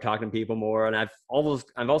know, I started talking to people more, and I've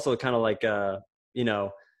also kind of like, you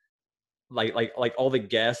know, like all the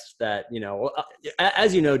guests that, you know,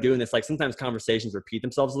 as you know, doing this, like sometimes conversations repeat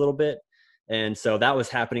themselves a little bit. And so that was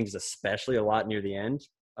happening just especially a lot near the end.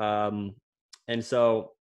 And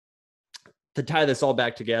so to tie this all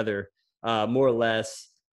back together, more or less,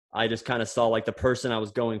 I just kind of saw like the person I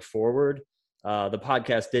was going forward. The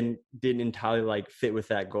podcast didn't entirely like fit with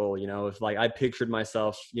that goal. You know, if like I pictured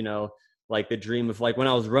myself, you know, like the dream of like when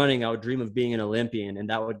I was running, I would dream of being an Olympian, and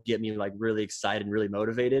that would get me like really excited and really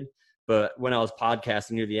motivated. But when I was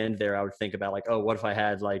podcasting near the end there, I would think about like, oh, what if I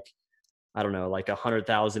had like, I don't know, like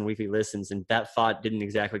 100,000 weekly listens? And that thought didn't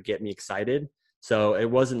exactly get me excited. So it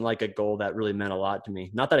wasn't like a goal that really meant a lot to me.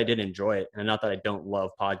 Not that I didn't enjoy it, and not that I don't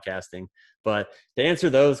love podcasting, but to answer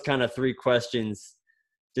those kind of 3 questions,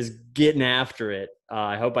 just getting after it.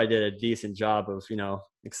 I hope I did a decent job of, you know,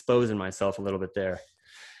 exposing myself a little bit there.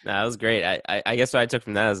 No, that was great. I guess what I took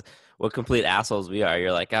from that is what complete assholes we are.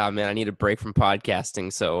 You're like, oh man, I need a break from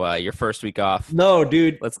podcasting. So your first week off. No,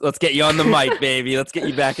 dude. Let's get you on the mic, baby. Let's get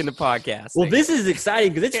you back into podcasting. Well, this is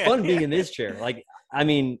exciting because it's fun being in this chair. Like, I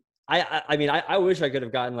mean, I wish I could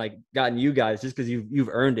have gotten you guys just because you've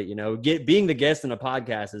earned it. You know, being the guest in a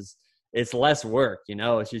podcast it's less work. You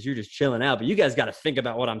know, it's just you're just chilling out. But you guys got to think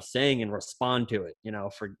about what I'm saying and respond to it. You know,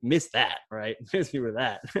 miss that, right? Miss me with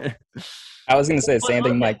that. I was gonna say the same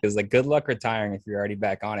thing, Mike. Is like good luck retiring if you're already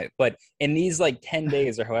back on it. But in these like 10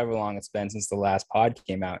 days or however long it's been since the last pod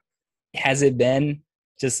came out, has it been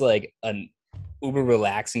just like an uber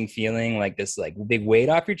relaxing feeling, like this like big weight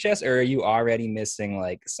off your chest, or are you already missing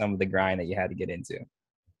like some of the grind that you had to get into?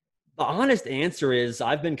 The honest answer is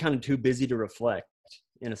I've been kind of too busy to reflect,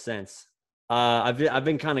 in a sense. I've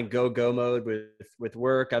been kind of go mode with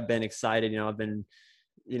work. I've been excited, you know, I've been,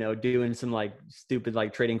 you know, doing some like stupid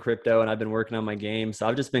like trading crypto, and I've been working on my game. So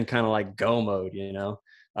I've just been kind of like go mode, you know.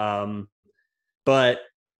 But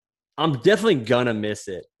I'm definitely gonna miss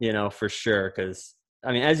it, you know, for sure. Cause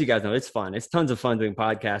I mean, as you guys know, it's fun. It's tons of fun doing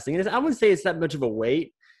podcasting. And I wouldn't say it's that much of a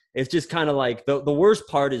weight. It's just kind of like the worst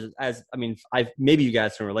part is maybe you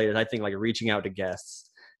guys can relate. I think like reaching out to guests.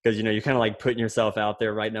 Because, you know, you're kind of like putting yourself out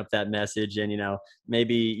there, writing up that message, and, you know,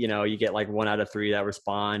 maybe, you know, you get like 1 out of 3 that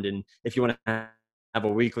respond. And if you want to have a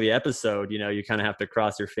weekly episode, you know, you kind of have to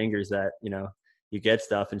cross your fingers that, you know, you get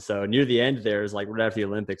stuff. And so near the end there is like right after the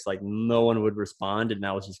Olympics, like no one would respond. And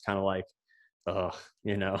that was just kind of like, oh,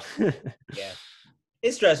 you know. Yeah.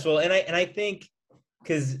 It's stressful. And I think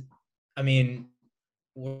because, I mean,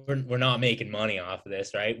 we're not making money off of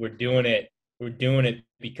this, right? We're doing it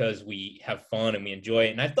because we have fun and we enjoy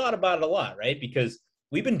it. And I've thought about it a lot, right? Because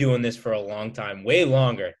we've been doing this for a long time, way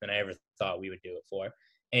longer than I ever thought we would do it for.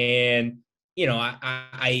 And, you know,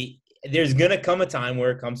 I there's going to come a time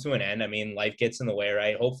where it comes to an end. I mean, life gets in the way,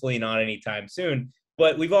 right? Hopefully not anytime soon.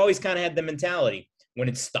 But we've always kind of had the mentality, when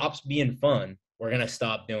it stops being fun, we're going to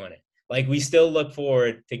stop doing it. Like, we still look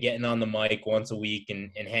forward to getting on the mic once a week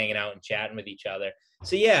and hanging out and chatting with each other.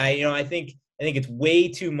 So, yeah, you know, I think it's way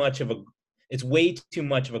too much of a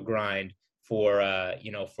grind for,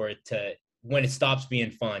 you know, for it to, when it stops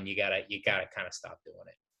being fun, you gotta kind of stop doing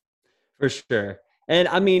it. For sure. And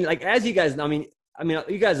I mean, like, as you guys, I mean,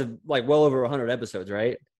 you guys have like well over 100 episodes,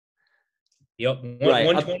 right? Yep. Right.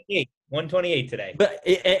 128 today. But,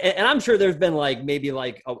 and I'm sure there's been like, maybe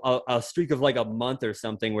like a streak of like a month or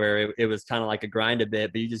something where it was kind of like a grind a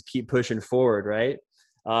bit, but you just keep pushing forward. Right.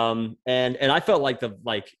 And I felt like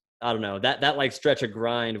I don't know, that like stretch of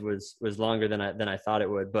grind was longer than I thought it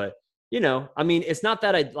would. But, you know, I mean, it's not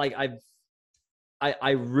that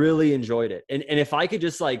I really enjoyed it. And if I could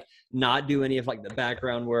just like not do any of like the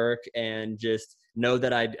background work and just know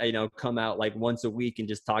that I'd, you know, come out like once a week and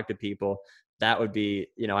just talk to people, that would be,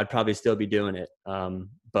 you know, I'd probably still be doing it.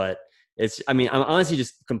 But I'm honestly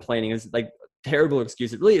just complaining. It's like terrible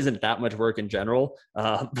excuse. It really isn't that much work in general.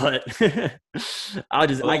 But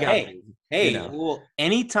Hey, well,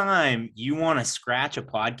 anytime you want to scratch a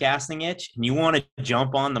podcasting itch and you want to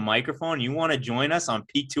jump on the microphone, you want to join us on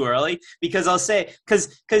Peak Too Early, because I'll say,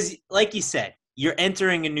 because like you said, you're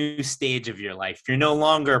entering a new stage of your life. You're no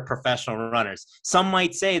longer professional runners. Some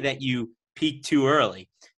might say that you peaked too early.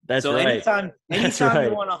 That's so right. Anytime right.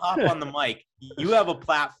 you want to hop on the mic, you have a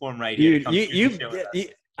platform right here.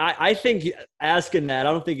 I think asking that,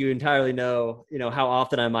 I don't think you entirely know, you know, how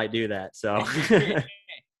often I might do that. So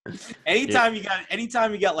anytime you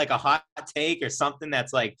got like a hot take or something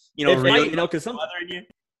that's like, you know, really, you know, because some,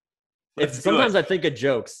 Let's do sometimes it. I think of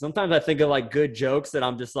jokes. Sometimes I think of like good jokes that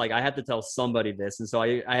I'm just like, I have to tell somebody this. And so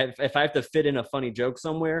if I have to fit in a funny joke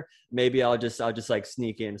somewhere, maybe I'll just like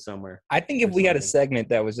sneak in somewhere. I think if or we had a something. segment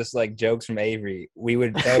that was just like jokes from Avery,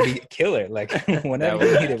 that would be killer. Like whenever would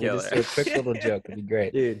we be need it, we just do killer. a quick little joke. It'd be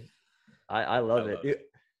great. Dude, I love it.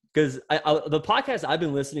 Because the podcast I've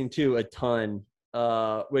been listening to a ton,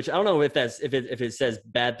 which I don't know if it says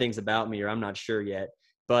bad things about me, or I'm not sure yet,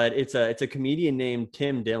 but it's a comedian named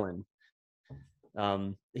Tim Dillon.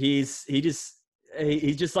 He's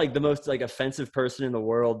just like the most like offensive person in the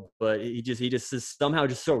world, but he just is somehow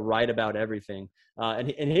just so right about everything. And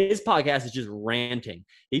his podcast is just ranting.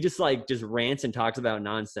 He just rants and talks about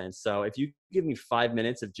nonsense. So if you give me 5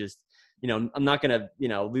 minutes of just, I'm not going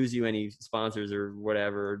to, lose you any sponsors or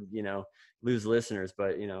whatever, lose listeners.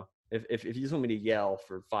 But, if you just want me to yell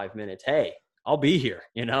for 5 minutes, hey, I'll be here,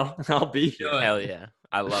 I'll be here. Hell yeah.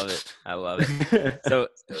 I love it. So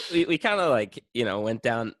we kind of like, went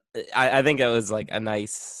down. I think it was like a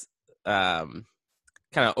nice kind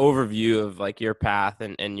of overview of like your path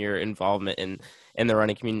and your involvement in the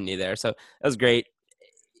running community there. So that was great.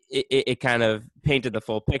 It kind of painted the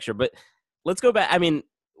full picture, but let's go back. I mean,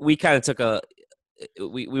 we kind of took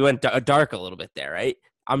we went dark a little bit there, right?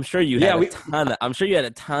 I'm sure you had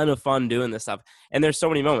a ton of fun doing this stuff. And there's so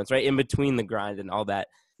many moments, right? In between the grind and all that.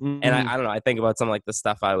 Mm-hmm. And I don't know. I think about some like the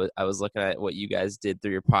stuff I was looking at what you guys did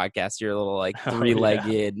through your podcast, your little like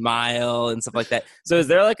 3-legged mile and stuff like that. So is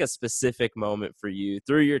there like a specific moment for you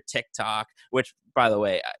through your TikTok, which by the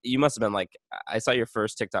way, you must have been like, I saw your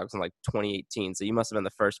first TikTok was in like 2018. So you must have been the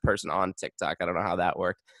first person on TikTok. I don't know how that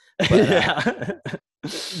worked. But,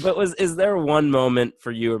 but is there one moment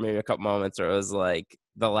for you or maybe a couple moments where it was like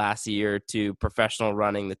the last year or two professional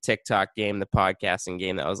running, the TikTok game, the podcasting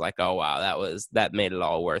game that was like, oh wow, that made it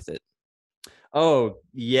all worth it? Oh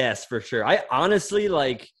yes, for sure. I honestly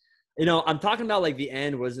I'm talking about like the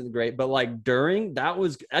end wasn't great, but like during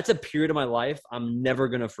that's a period of my life I'm never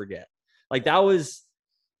going to forget. Like that was,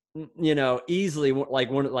 easily like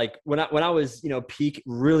when I was, peak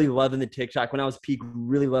really loving the TikTok, when I was peak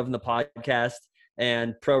really loving the podcast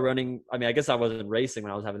and pro running. I mean, I guess I wasn't racing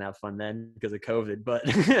when I was having that fun then because of COVID, but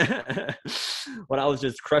when I was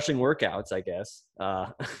just crushing workouts, I guess,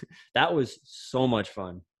 that was so much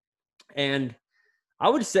fun. And I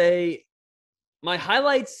would say my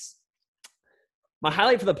highlight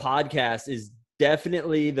for the podcast is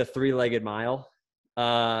definitely the 3-legged mile.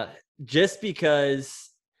 Just because,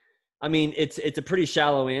 I mean, it's a pretty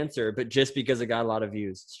shallow answer, but just because it got a lot of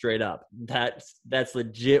views, straight up. That's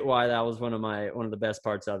legit why that was one of the best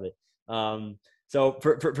parts of it. So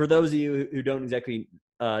for those of you who don't exactly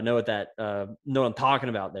know what I'm talking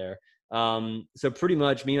about there. So pretty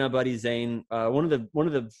much me and my buddy Zane, one of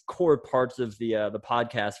the core parts of the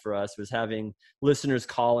podcast for us was having listeners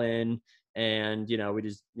call in and, we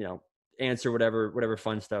just, answer whatever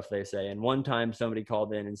fun stuff they say. And one time somebody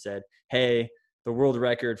called in and said, hey, the world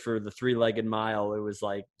record for the 3-legged mile, it was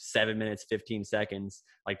like 7 minutes, 15 seconds.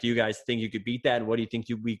 Like, do you guys think you could beat that? And what do you think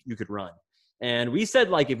you could run? And we said,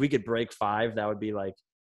 like, if we could break 5, that would be like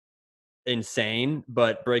insane,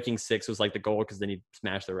 but breaking 6 was like the goal because then you'd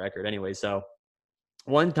smash the record anyway. So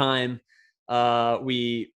one time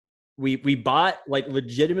we bought like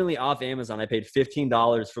legitimately off Amazon. I paid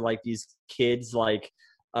 $15 for like these kids, like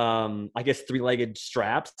I guess 3-legged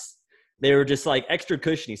straps. They were just like extra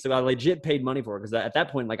cushiony. So I legit paid money for it because at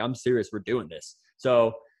that point, like, I'm serious, we're doing this.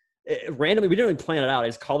 So randomly, we didn't even plan it out. I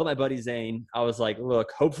just called up my buddy Zane. I was like,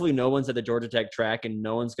 look, hopefully no one's at the Georgia Tech track and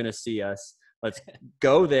no one's going to see us. Let's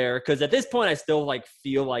go there. Because at this point, I still like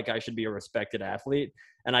feel like I should be a respected athlete.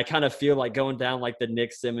 And I kind of feel like going down like the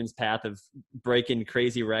Nick Simmons path of breaking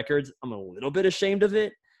crazy records. I'm a little bit ashamed of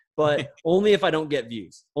it, but only if I don't get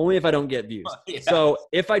views. Yeah. So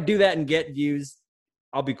if I do that and get views,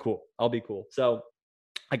 I'll be cool. So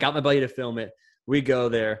I got my buddy to film it. We go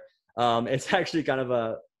there. It's actually kind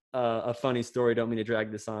of a funny story. Don't mean to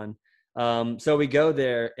drag this on. So we go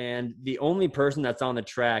there, and the only person that's on the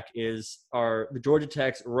track is the Georgia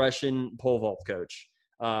Tech's Russian pole vault coach,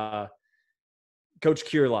 Coach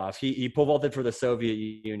Kirillov. He pole vaulted for the Soviet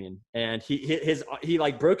Union, and he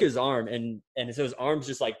like broke his arm, and so his arm's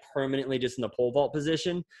just like permanently just in the pole vault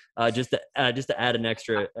position, just to add an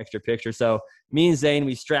extra picture. So me and Zane,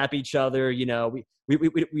 we strap each other. We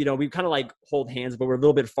kind of like hold hands, but we're a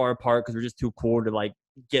little bit far apart because we're just too cool to like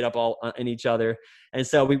get up all in each other. And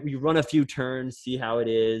so we run a few turns, see how it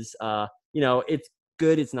is. It's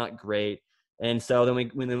good, it's not great. And so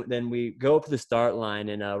then we go up to the start line,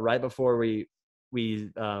 and right before we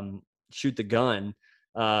shoot the gun,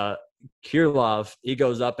 Kirillov, he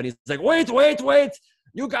goes up and he's like, wait,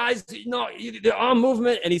 you guys, the arm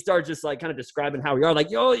movement. And he starts just like kind of describing how we are,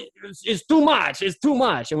 like, yo, it's too much. It's too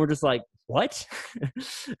much. And we're just like, what?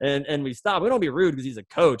 and we stop. We don't be rude because he's a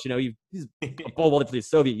coach. He's a pole vaulter for the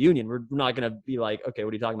Soviet Union. We're not going to be like, okay,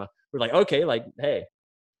 what are you talking about? We're like, okay, like, hey,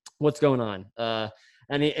 what's going on?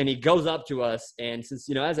 And he goes up to us. And since,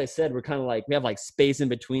 as I said, we're kind of like, we have like space in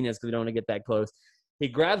between us because we don't want to get that close. He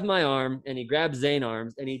grabs my arm and he grabs Zane's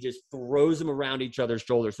arms and he just throws them around each other's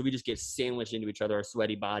shoulders. So we just get sandwiched into each other, our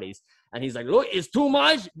sweaty bodies. And he's like, look, it's too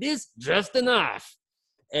much. This just enough.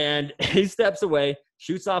 And he steps away,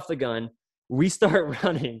 shoots off the gun. We start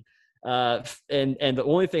running. And the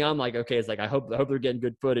only thing I'm like, okay, is like, I hope they're getting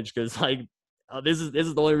good footage. Cause like, this is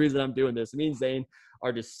the only reason I'm doing this. Me and Zane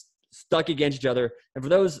are just stuck against each other. And for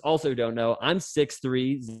those also who don't know, I'm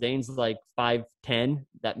 6'3". Zane's like 5'10".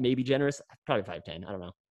 That may be generous. Probably 5'10". I don't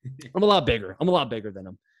know. I'm a lot bigger than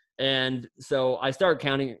him. And so we start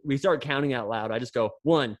counting out loud. I just go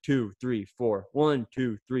 1, 2, 3, 4, 1,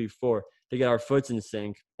 2, 3, 4 to get our foots in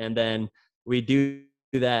sync. And then we do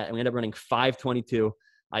that and we end up running 5:22.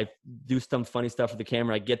 I do some funny stuff with the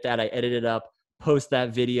camera. I get that. I edit it up, post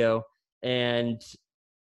that video. And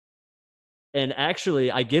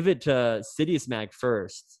actually, I give it to Sidious Mag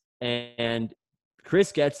first, and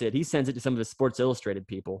Chris gets it. He sends it to some of the Sports Illustrated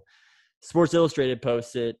people. Sports Illustrated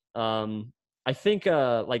posts it. I think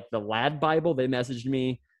like the Lad Bible, they messaged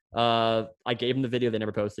me. I gave them the video. They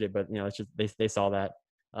never posted it, but it's just they saw that.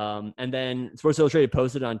 And then Sports Illustrated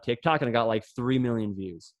posted it on TikTok, and it got like 3 million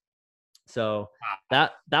views. So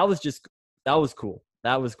that was cool.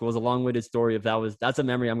 That was cool. It was a long-winded story that's a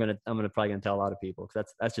memory I'm probably gonna tell a lot of people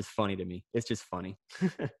because that's just funny to me. It's just funny.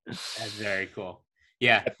 That's very cool.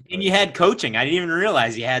 Yeah, and you had coaching. I didn't even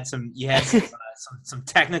realize you had some some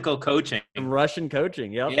technical coaching. Some Russian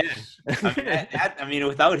coaching. Yep. Yeah. I mean,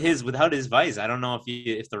 without his advice, I don't know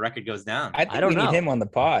if the record goes down. I think we need him on the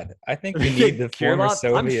pod. I think we need the former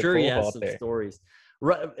Soviet I'm sure he has some stories.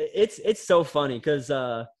 It's so funny because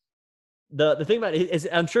the thing about it is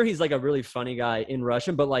I'm sure he's like a really funny guy in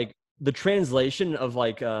Russian, but like the translation of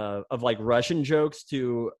like Russian jokes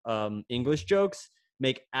to English jokes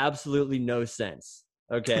make absolutely no sense.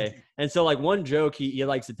 Okay. And so like one joke he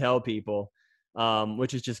likes to tell people,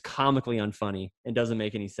 which is just comically unfunny and doesn't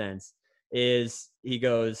make any sense, is he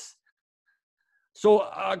goes, so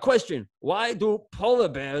question, why do polar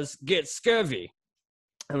bears get scurvy?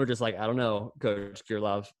 And we're just like, I don't know, Coach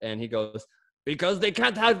Kirlov. And he goes, because they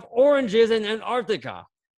can't have oranges in Antarctica.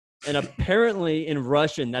 And apparently in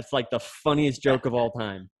Russian, that's like the funniest joke of all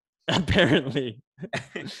time. Apparently.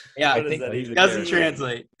 Yeah, it doesn't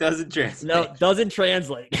translate. No, doesn't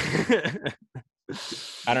translate.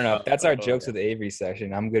 I don't know. If that's our jokes with Avery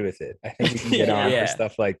session, I'm good with it. I think we can get on for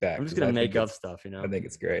stuff like that. I'm just gonna make up stuff, I think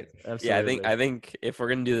it's great. Absolutely. Yeah, I think if we're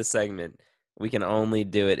gonna do this segment, we can only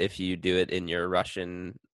do it if you do it in your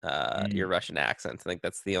Russian accent. I think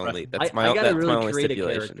that's the only. That's my only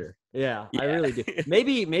stipulation. Yeah, I really do.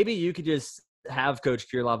 Maybe you could just have Coach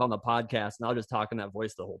Kirlov on the podcast, and I'll just talk in that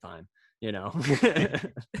voice the whole time.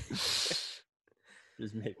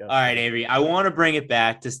 Just make up. All right, Avery. I want to bring it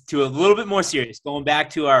back to a little bit more serious. Going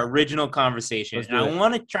back to our original conversation, and I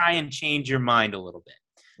want to try and change your mind a little bit.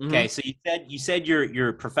 Mm-hmm. Okay, so you said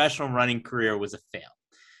your professional running career was a fail,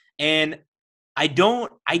 and I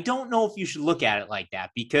don't know if you should look at it like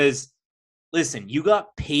that because, listen, you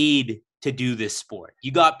got paid to do this sport.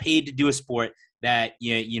 You got paid to do a sport that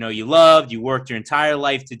you loved, you worked your entire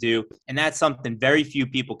life to do, and that's something very few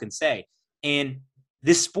people can say. And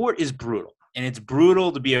this sport is brutal, and it's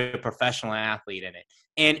brutal to be a professional athlete in it.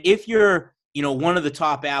 And if you're, one of the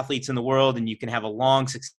top athletes in the world and you can have a long,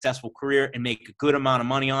 successful career and make a good amount of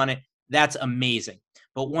money on it, that's amazing.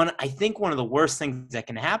 But I think one of the worst things that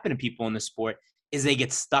can happen to people in the sport is they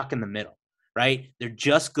get stuck in the middle, right? They're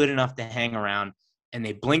just good enough to hang around, and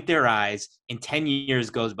they blink their eyes, and 10 years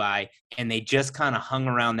goes by, and they just kind of hung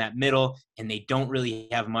around that middle, and they don't really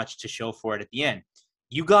have much to show for it at the end.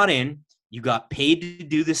 You got in, you got paid to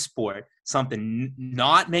do this sport, something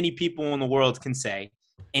not many people in the world can say,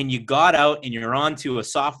 and you got out, and you're on to a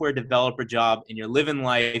software developer job, and you're living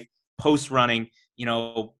life post-running,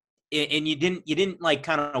 and you didn't like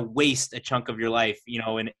kind of waste a chunk of your life,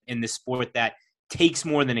 in this sport that takes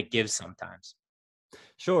more than it gives sometimes.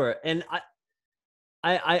 Sure. And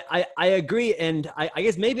I agree. And I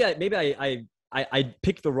guess maybe I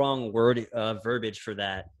picked the wrong verbiage for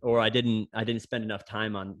that, or I didn't spend enough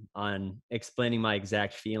time on explaining my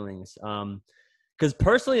exact feelings. Cause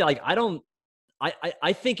personally, like,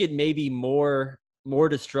 I think it may be more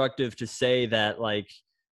destructive to say that like,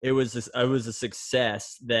 it was a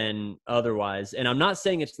success than otherwise. And I'm not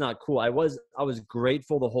saying it's not cool. I was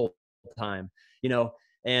grateful the whole time.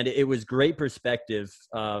 And it was great perspective,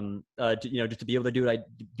 just to be able to do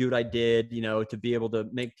what I did, to be able to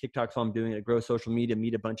make TikToks while I'm doing it, grow social media,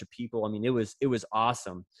 meet a bunch of people. I mean, it was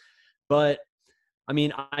awesome. But I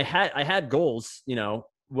mean, I had goals,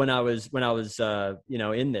 when I was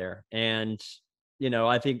in there. And,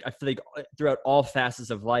 I feel like throughout all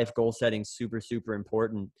facets of life, goal setting super, super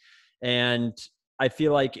important. And I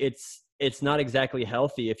feel like it's not exactly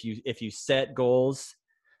healthy if you set goals,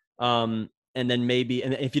 and then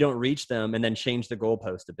and if you don't reach them, and then change the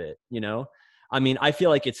goalpost a bit, I mean, I feel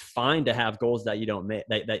like it's fine to have goals that you don't make,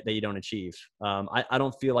 that you don't achieve. I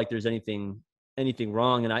don't feel like there's anything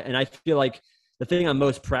wrong. And I feel like the thing I'm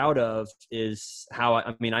most proud of is how,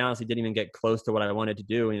 I honestly didn't even get close to what I wanted to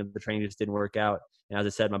do. The training just didn't work out. And as I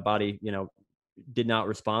said, my body, did not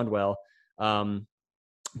respond well.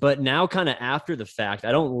 But now, kind of after the fact,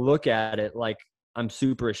 I don't look at it like I'm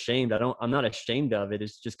super ashamed. I'm not ashamed of it.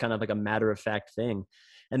 It's just kind of like a matter of fact thing.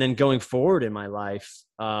 And then going forward in my life,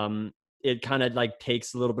 it kind of like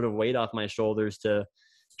takes a little bit of weight off my shoulders to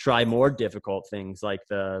try more difficult things, like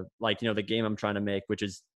the game I'm trying to make, which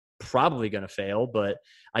is probably going to fail, but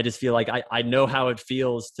I just feel like I know how it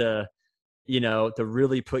feels to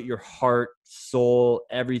really put your heart, soul,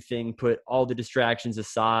 everything, put all the distractions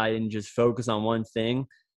aside and just focus on one thing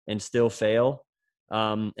and still fail.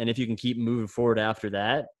 And if you can keep moving forward after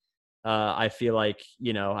that, I feel like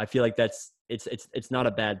that's, it's not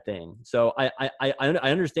a bad thing. So I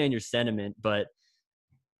understand your sentiment, but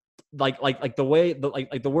like the way,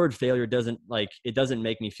 like the word failure doesn't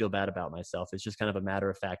make me feel bad about myself. It's just kind of a matter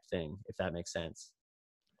of fact thing, if that makes sense.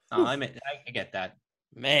 I get that.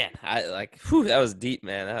 Man, that was deep,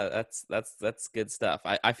 man. That's good stuff.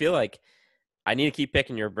 I feel like I need to keep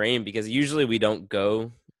picking your brain, because usually we don't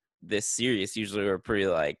go this serious. Usually we're pretty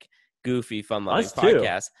like goofy, fun-loving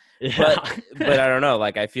podcast. Yeah. But I don't know.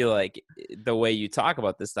 Like, I feel like the way you talk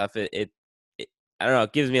about this stuff, it I don't know,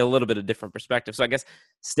 it gives me a little bit of different perspective. So I guess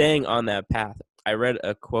staying on that path, I read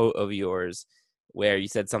a quote of yours where you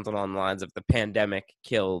said something along the lines of the pandemic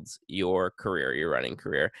killed your career, your running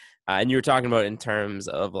career. And you were talking about in terms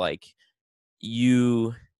of like,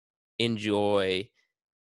 you enjoy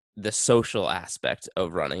the social aspect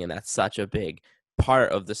of running, and that's such a big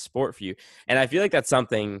part of the sport for you. And I feel like that's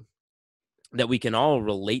something that we can all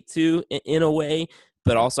relate to in a way,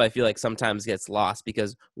 but also I feel like sometimes gets lost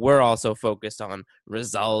because we're also focused on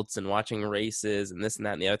results and watching races and this and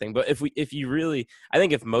that and the other thing. But I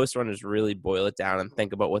think if most runners really boil it down and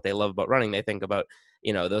think about what they love about running, they think about,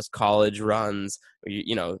 those college runs, or,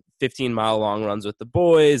 15-mile long runs with the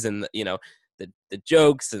boys, and, the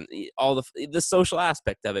jokes and all the social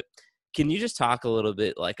aspect of it. Can you just talk a little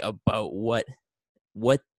bit like about what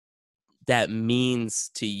that means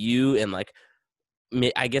to you, and like,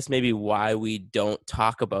 I guess maybe why we don't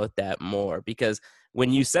talk about that more? Because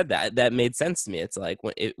when you said that made sense to me. It's like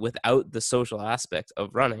without the social aspect of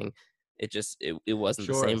running, it wasn't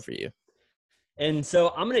the same for you. And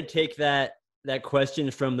so I'm going to take that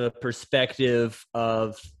question from the perspective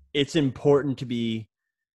of, it's important to be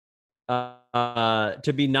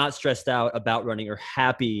not stressed out about running, or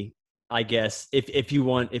happy, I guess, if you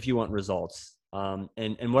want results.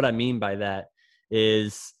 And what I mean by that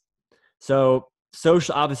is, so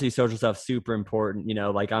obviously social stuff super important.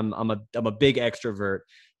 Like I'm a big extrovert.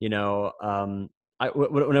 Whenever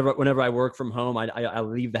I work from home, I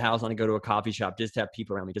leave the house and I go to a coffee shop just to have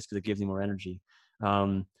people around me, just because it gives me more energy.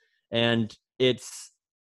 And it's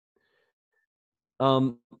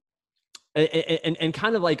and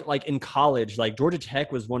kind of like in college, like Georgia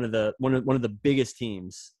Tech was one of the biggest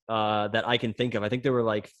teams that I can think of. I think there were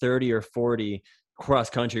like 30 or 40 cross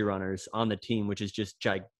country runners on the team, which is just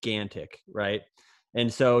gigantic, right?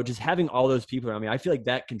 And so just having all those people around me, I feel like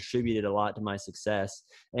that contributed a lot to my success.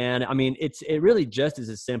 And I mean, it really just is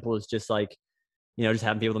as simple as just like, just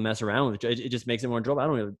having people to mess around with. It just makes it more enjoyable. I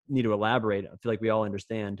don't really need to elaborate. I feel like we all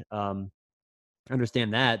understand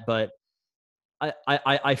that. But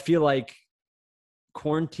I feel like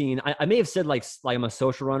quarantine, I may have said like I'm a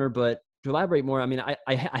social runner, but to elaborate more, I mean,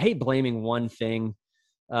 I hate blaming one thing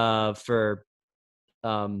for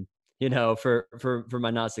my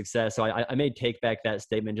not success. So I may take back that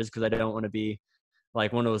statement, just because I don't want to be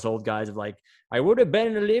like one of those old guys of like, I would have been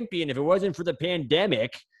an Olympian if it wasn't for the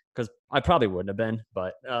pandemic, because I probably wouldn't have been,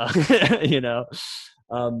 but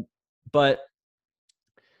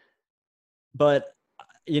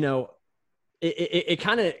it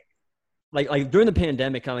kind of like during the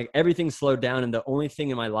pandemic, kind of like everything slowed down, and the only thing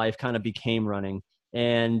in my life kind of became running.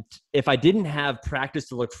 And if I didn't have practice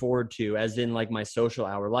to look forward to, as in like my social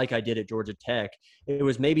hour, like I did at Georgia Tech, it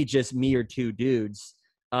was maybe just me or two dudes.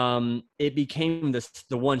 It became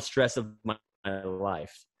the one stress of my my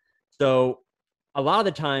life. So a lot of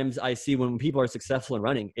the times I see when people are successful in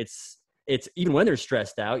running, it's even when they're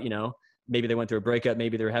stressed out, maybe they went through a breakup,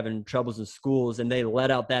 maybe they're having troubles in schools, and they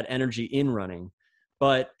let out that energy in running.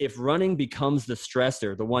 But if running becomes the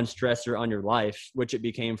stressor, the one stressor on your life, which it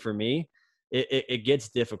became for me, it gets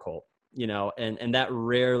difficult, and that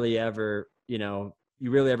rarely ever, you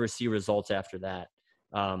rarely ever see results after that.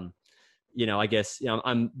 I guess,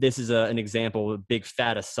 this is an example of a big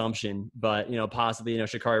fat assumption, but, possibly,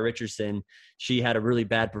 Sha'Carri Richardson, she had a really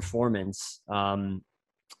bad performance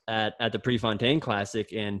at the Prefontaine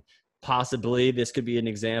Classic. And possibly this could be an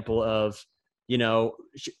example of,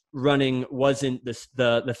 running wasn't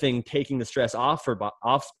the thing taking the stress off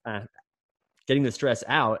getting the stress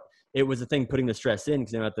out. It was the thing putting the stress in,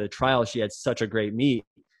 because at the trial she had such a great meet.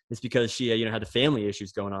 It's because she had the family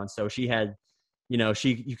issues going on. So she had,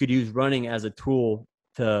 you could use running as a tool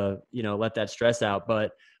to, let that stress out.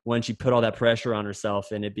 But when she put all that pressure on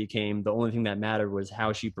herself and it became the only thing that mattered was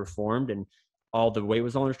how she performed, and all the weight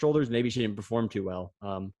was on her shoulders, maybe she didn't perform too well.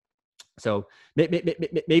 So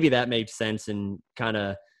maybe that made sense and kind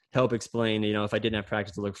of help explain, if I didn't have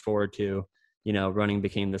practice to look forward to, running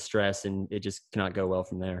became the stress, and it just cannot go well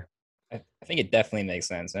from there. I think it definitely makes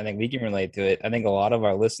sense. I think we can relate to it. I think a lot of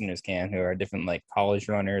our listeners can, who are different, like college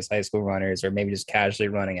runners, high school runners, or maybe just casually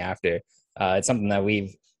running after. It's something that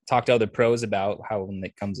we've talked to other pros about, how when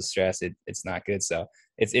it comes to stress, it's not good. So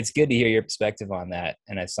it's good to hear your perspective on that.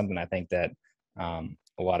 And it's something I think that a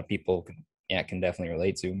lot of people can definitely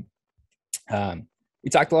relate to. We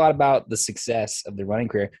talked a lot about the success of the running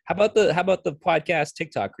career. How about the podcast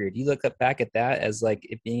TikTok career? Do you look back at that as like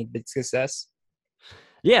it being a big success?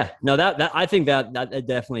 Yeah, no, that I think that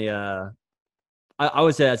definitely, I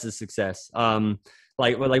would say that's a success.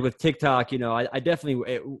 Like with TikTok, I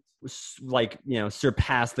definitely, it was like,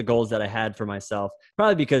 surpassed the goals that I had for myself.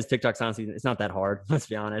 Probably because TikTok's honestly, it's not that hard. Let's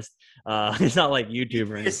be honest. It's not like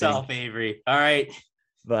YouTube or anything. Yourself, Avery. All right.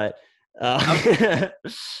 But, well,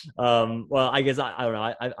 I guess I don't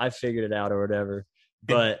know. I figured it out or whatever.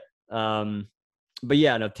 But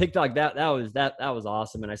yeah, no, TikTok, that was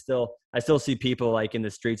awesome. And I still see people like in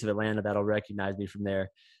the streets of Atlanta that'll recognize me from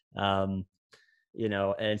there. And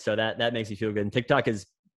so that makes me feel good. And TikTok is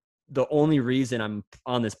the only reason I'm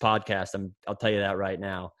on this podcast. I'll tell you that right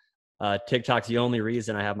now. TikTok's the only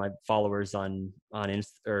reason I have my followers on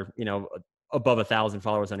above 1,000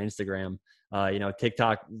 followers on Instagram.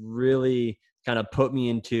 TikTok really kind of put me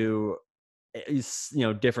into,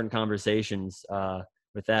 different conversations,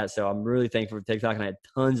 with that. So I'm really thankful for TikTok, and I had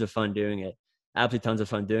tons of fun doing it. Absolutely tons of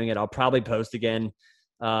fun doing it. I'll probably post again.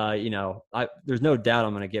 There's no doubt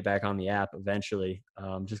I'm going to get back on the app eventually,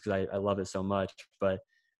 just because I love it so much.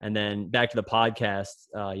 And then back to the podcast,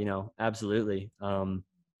 absolutely.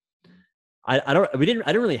 I didn't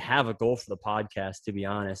really have a goal for the podcast, to be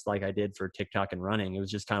honest, like I did for TikTok and running. It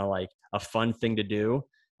was just kind of like a fun thing to do.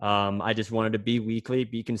 I just wanted to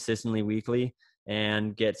be consistently weekly,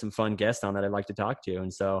 and get some fun guests on that I'd like to talk to.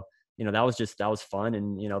 And so, that was fun.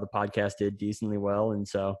 And, the podcast did decently well. And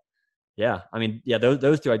so, yeah, I mean, yeah,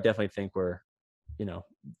 those two I definitely think were,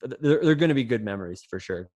 they're going to be good memories for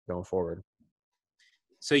sure going forward.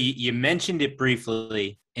 So you mentioned it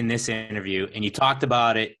briefly in this interview, and you talked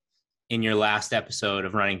about it in your last episode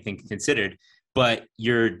of Running Things Considered, but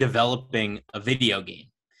you're developing a video game.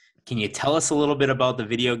 Can you tell us a little bit about the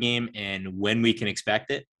video game and when we can expect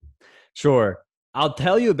it? Sure. I'll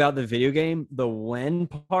tell you about the video game. The when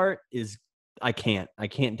part is I can't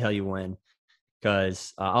tell you when,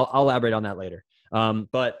 because I'll elaborate on that later.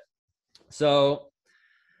 But so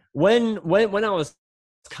when I was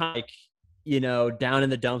kind of like, down in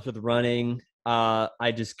the dumps with running,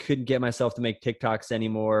 I just couldn't get myself to make TikToks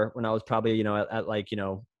anymore. When I was probably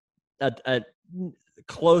at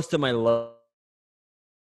close to my low.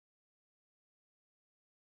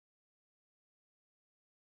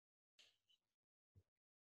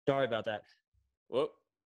 Sorry about that. Whoa.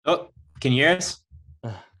 Oh, can you hear us?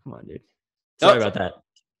 Come on, dude. Sorry about that.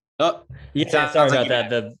 Oh, yeah. Sorry about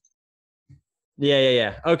that.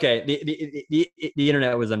 Yeah. Okay. The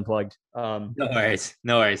internet was unplugged. No worries.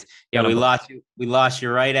 Yeah, we lost you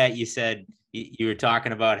right at, you said you were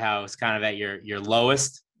talking about how it's kind of at your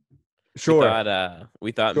lowest. Sure.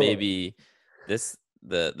 We thought maybe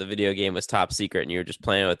the video game was top secret and you were just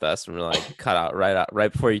playing with us, and we're like, cut out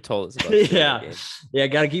right before you told us about the video game. Yeah,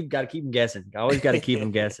 gotta keep them guessing. Always gotta keep them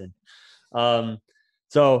guessing.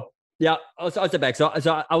 So yeah, I'll step back. So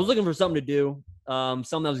I was looking for something to do,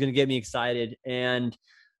 something that was gonna get me excited. And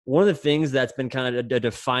one of the things that's been kind of a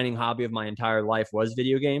defining hobby of my entire life was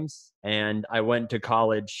video games. And I went to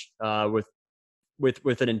college with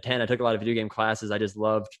an intent. I took a lot of video game classes. I just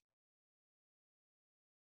loved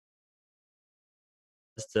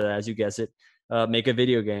to, as you guess it, make a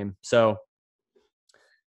video game. So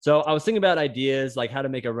I was thinking about ideas like how to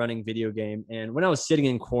make a running video game. And when I was sitting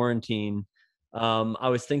in quarantine, I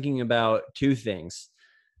was thinking about two things.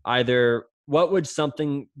 Either what would be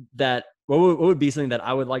something that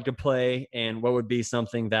I would like to play, and what would be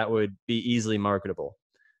something that would be easily marketable.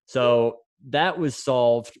 So that was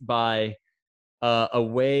solved by a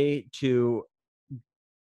way to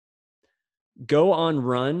go on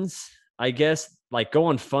runs, I guess, like go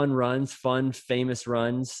on fun, famous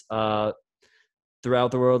runs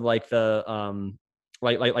throughout the world, like the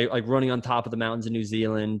like running on top of the mountains in New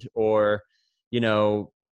Zealand, or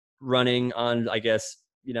running on, I guess,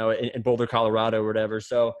 in Boulder, Colorado, or whatever.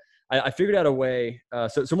 So I figured out a way.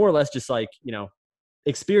 So more or less just like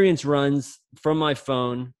experience runs from my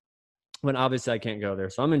phone when obviously I can't go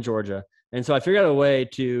there. So I'm in Georgia, and so I figured out a way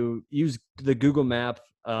to use the Google Map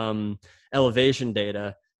elevation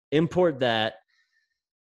data, import that,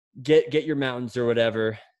 get your mountains or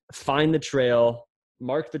whatever, find the trail,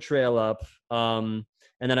 mark the trail up, and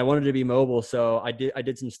then I wanted to be mobile, so I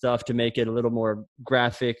did some stuff to make it a little more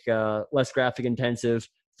graphic, less graphic intensive.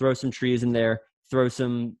 Throw some trees in there, throw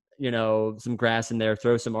some some grass in there,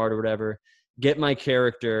 throw some art or whatever. Get my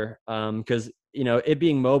character, because it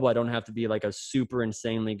being mobile, I don't have to be like a super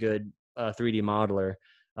insanely good 3D modeler.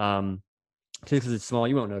 Because it's small,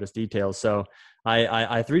 you won't notice details. So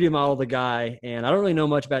I 3D modeled the guy, and I don't really know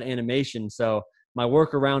much about animation. So my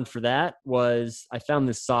workaround for that was I found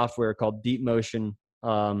this software called Deep Motion.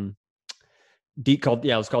 It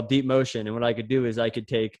was called Deep Motion. And what I could do is I could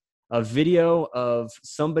take a video of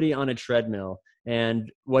somebody on a treadmill,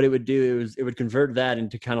 and what it would do is it would convert that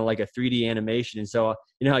into kind of like a 3D animation. And so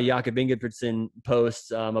how Jakob Ingebrigtsen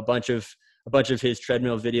posts a bunch of his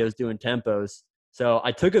treadmill videos doing tempos. So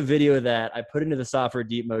I took a video of that, I put into the software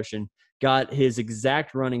Deep Motion, got his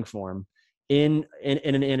exact running form in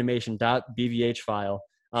an animation.bvh file,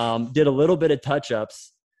 did a little bit of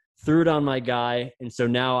touch-ups, threw it on my guy, and so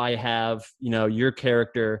now I have your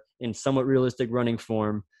character in somewhat realistic running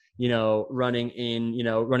form, running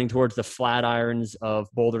towards the Flatirons of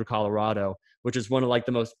Boulder, Colorado, which is one of like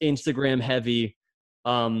the most Instagram heavy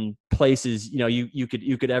places you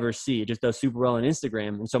could ever see. It just does super well on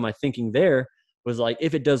Instagram. And so my thinking there was like,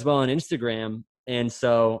 if it does well on Instagram, and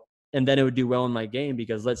then it would do well in my game,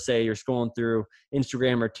 because let's say you're scrolling through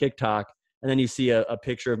Instagram or TikTok, and then you see a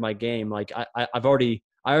picture of my game. Like I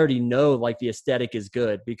already know like the aesthetic is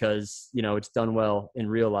good because it's done well in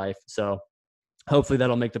real life. So hopefully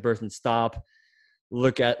that'll make the person stop,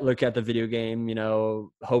 look at the video game.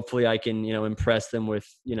 Hopefully I can impress them with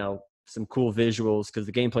some cool visuals, because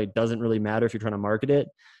the gameplay doesn't really matter if you're trying to market it.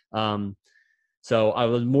 So I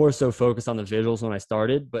was more so focused on the visuals when I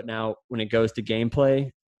started, but now when it goes to gameplay,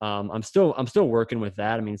 I'm still working with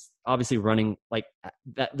that. I mean, obviously running like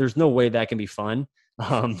that, there's no way that can be fun.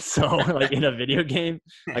 So like in a video game,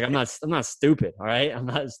 like I'm not stupid. All right. I'm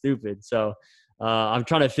not stupid. So, I'm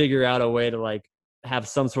trying to figure out a way to like have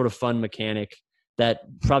some sort of fun mechanic that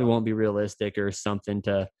probably won't be realistic or something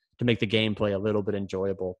to make the gameplay a little bit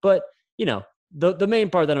enjoyable. But, the main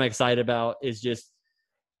part that I'm excited about is just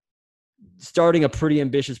starting a pretty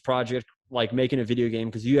ambitious project, like making a video game,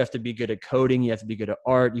 because you have to be good at coding, you have to be good at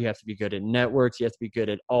art, you have to be good at networks, you have to be good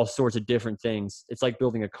at all sorts of different things. It's like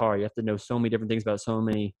building a car. You have to know so many different things about so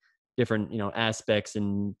many different aspects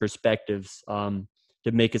and perspectives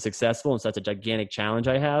to make it successful. And so that's a gigantic challenge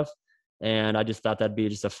I have, and I just thought that'd be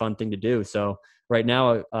just a fun thing to do. So right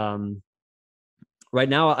now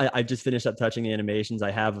I just finished up touching the animations.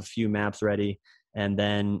 I have a few maps ready, and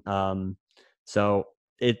then so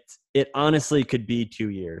it honestly could be 2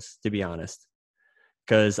 years, to be honest.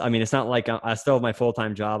 Because I mean, it's not like I still have my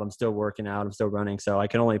full-time job. I'm still working out. I'm still running. So I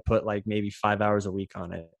can only put like maybe 5 hours a week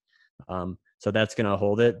on it. So that's going to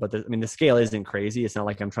hold it. But the scale isn't crazy. It's not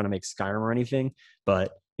like I'm trying to make Skyrim or anything,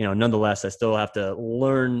 but nonetheless, I still have to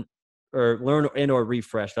learn and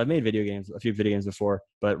refresh. I've made a few video games before,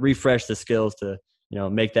 but refresh the skills to,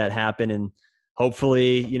 make that happen. And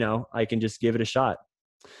hopefully, I can just give it a shot.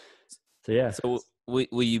 So, yeah. So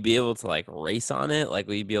will you be able to like race on it? Like,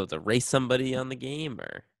 will you be able to race somebody on the game,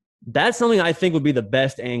 or? That's something I think would be the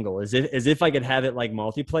best angle, is if I could have it like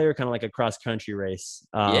multiplayer, kind of like a cross country race.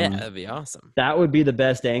 Yeah, that'd be awesome. That would be the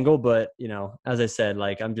best angle. But, as I said,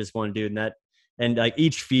 like I'm just one dude, and like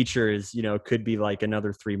each feature is, could be like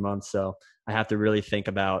another 3 months. So I have to really think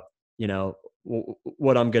about,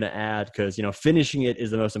 what I'm going to add, because, finishing it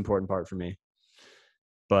is the most important part for me.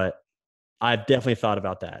 But I've definitely thought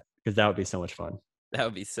about that, because that would be so much fun. That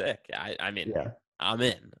would be sick. I mean, yeah. I'm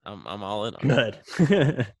in. I'm all in on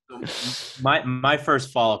Good. My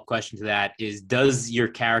first follow-up question to that is, does your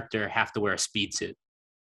character have to wear a speed suit?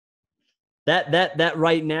 that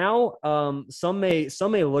right now, some may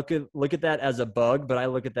look at that as a bug, but I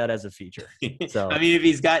look at that as a feature. So I mean, if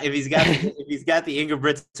he's got the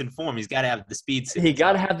Ingebrigtsen form, he's got to have the speed suit. he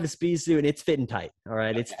got to have the speed suit, and it's fitting tight. All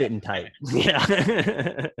right, it's fitting tight.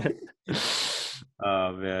 Yeah.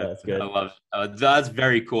 Oh man, That's good. I love it. That's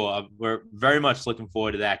very cool. We're very much looking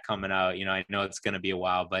forward to that coming out. You know, I know it's going to be a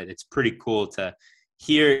while, but it's pretty cool to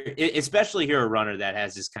hear, especially hear a runner that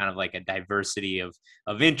has this kind of like a diversity of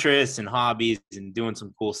interests and hobbies and doing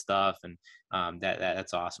some cool stuff, and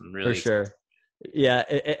that's awesome. Really, For sure. Yeah,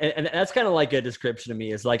 and that's kind of like a description of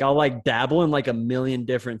me. Is like I'll like dabble in like a million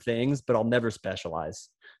different things, but I'll never specialize.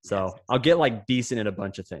 So I'll get like decent at a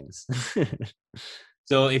bunch of things.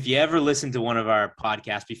 So if you ever listen to one of our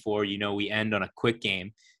podcasts before, you know we end on a quick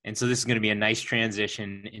game. And so this is going to be a nice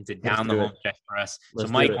transition into down the home stretch for us. So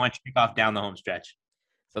Mike, why don't you kick off down the home stretch?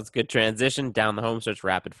 So it's a good transition. Down the home stretch,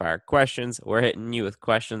 rapid fire questions. We're hitting you with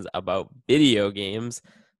questions about video games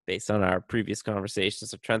based on our previous conversation.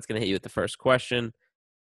 So Trent's going to hit you with the first question.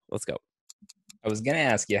 Let's go. I was going to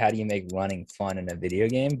ask you, how do you make running fun in a video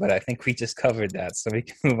game? But I think we just covered that, so we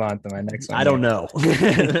can move on to my next one. I don't know.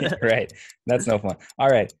 Right. That's no fun. All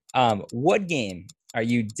right. What game are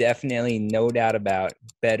you definitely, no doubt about,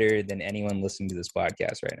 better than anyone listening to this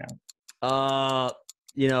podcast right now?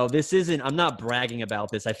 You know, this isn't, I'm not bragging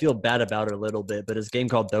about this. I feel bad about it a little bit, but it's a game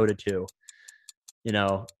called Dota 2. You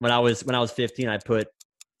know, when I was 15, I put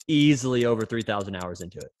easily over 3,000 hours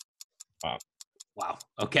into it. Wow.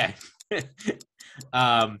 Okay.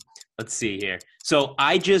 Let's see here. So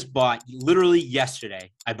I just bought, literally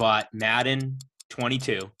yesterday, I bought Madden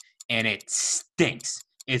 22, and it stinks.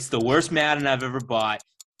 It's the worst Madden I've ever bought.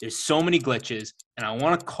 There's so many glitches, and I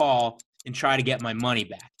want to call and try to get my money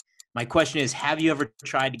back. My question is, have you ever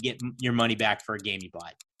tried to get your money back for a game you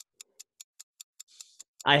bought?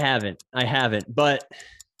 I haven't, but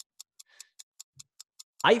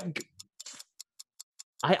I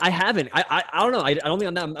haven't. I don't know. I don't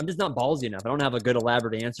think I'm just not ballsy enough. I don't have a good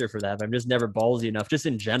elaborate answer for that. I'm just never ballsy enough, just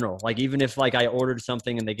in general. Like, even if like I ordered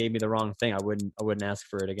something and they gave me the wrong thing, I wouldn't ask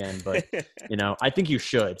for it again. But you know, I think you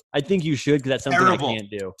should. Because that's something I can't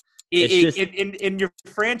do. In your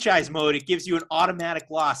franchise mode, it gives you an automatic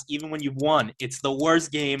loss even when you've won. It's the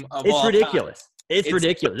worst game of all time. It's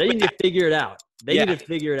ridiculous. They need to figure it out. Need to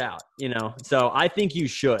figure it out, you know. So I think you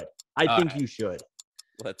should. You should.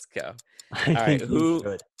 Let's go. All right.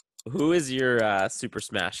 Who is your Super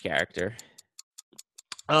Smash character?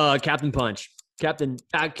 Captain Punch. Captain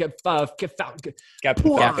Falcon. Captain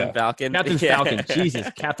Falcon. Jesus.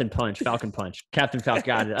 Captain Punch. Falcon Punch. Captain Falcon.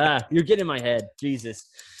 Got it. You're getting in my head. Jesus.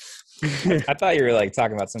 I thought you were like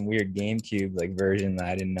talking about some weird GameCube like version that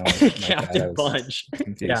I didn't know. Captain Punch.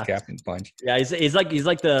 Confused. Yeah. Captain Punch. Yeah, he's like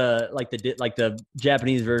the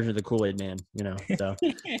Japanese version of the Kool-Aid Man, you know. So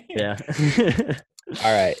yeah.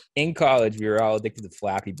 All right. In college, we were all addicted to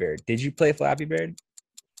Flappy Bird. Did you play Flappy Bird?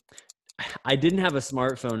 I didn't have a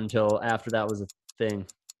smartphone until after that was a thing.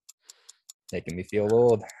 Making me feel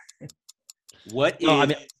old. I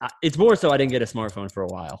mean, it's more so I didn't get a smartphone for a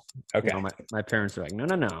while. Okay. You know, my parents were like,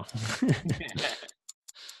 no.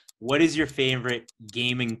 What is your favorite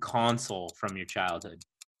gaming console from your childhood?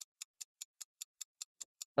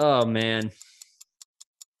 Oh man.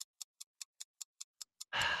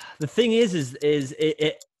 The thing is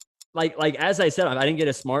it like as I said, I didn't get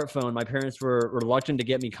a smartphone. My parents were reluctant to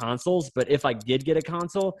get me consoles, but if I did get a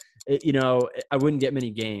console, you know, I wouldn't get many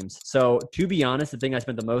games. So to be honest, the thing I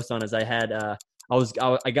spent the most on is I got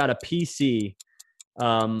a PC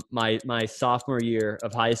my sophomore year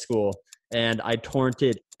of high school, and I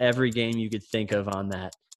torrented every game you could think of on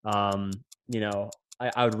that. You know,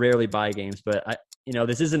 I would rarely buy games, but you know,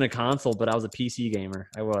 this isn't a console, but I was a PC gamer.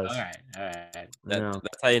 I was. All right. That's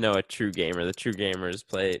how you know a true gamer. The true gamers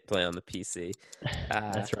play on the PC.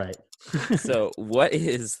 That's right. So what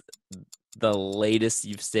is the latest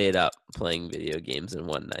you've stayed up playing video games in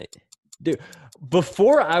one night? Dude,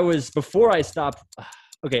 before I stopped,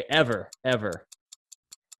 okay, ever.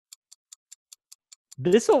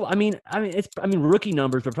 Rookie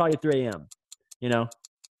numbers, but probably 3 a.m., you know?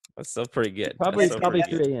 That's still pretty good. Probably 3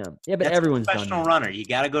 a.m. Yeah, but that's everyone's a professional runner. You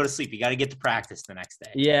got to go to sleep. You got to get to practice the next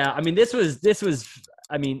day. Yeah, I mean, this was.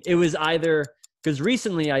 I mean, it was either because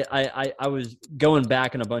recently I was going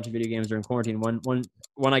back in a bunch of video games during quarantine. When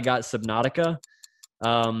I got Subnautica,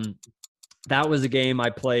 that was a game I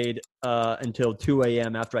played until 2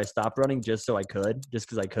 a.m. after I stopped running, just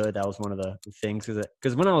because I could. That was one of the things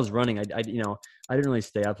because when I was running, I didn't really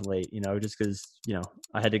stay up late, you know, just because, you know,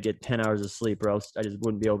 I had to get 10 hours of sleep or else I just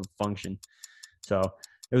wouldn't be able to function. So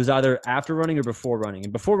it was either after running or before running,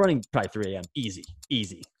 and before running, probably 3 a.m. Easy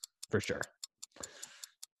for sure.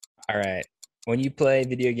 All right. When you play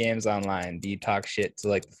video games online, do you talk shit to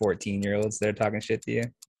like the 14-year-olds that are talking shit to you?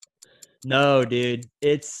 No, dude.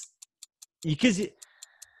 It's because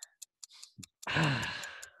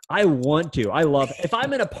I want to. I love it. If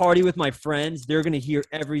I'm in a party with my friends, they're going to hear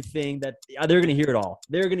everything they're going to hear it all.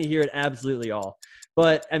 They're going to hear it absolutely all.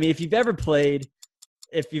 But I mean, if you've ever played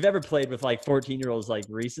with like 14-year-olds like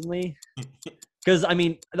recently, because I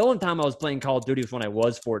mean, the only time I was playing Call of Duty was when I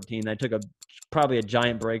was 14. I took probably a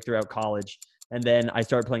giant break throughout college, and then I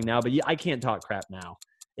started playing now. But I can't talk crap now.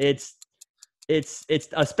 It's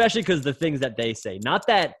especially because the things that they say. Not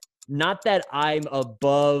that I'm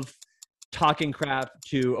above talking crap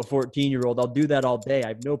to a 14-year-old. I'll do that all day. I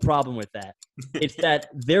have no problem with that. It's that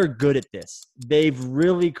they're good at this. They've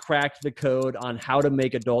really cracked the code on how to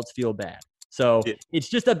make adults feel bad. So It's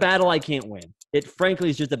just a battle I can't win. It frankly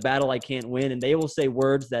is just a battle I can't win. And they will say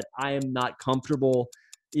words that I am not comfortable,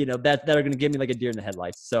 that are going to give me like a deer in the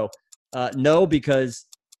headlights. So no, because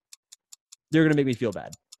they're going to make me feel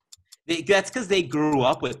bad. That's because they grew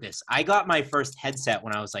up with this. I got my first headset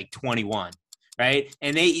when I was like 21, right?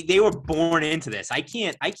 And they were born into this. I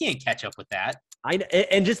can't catch up with that.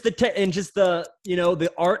 The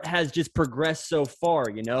art has just progressed so far.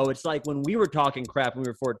 It's like when we were talking crap when we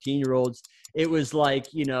were 14-year-olds. It was like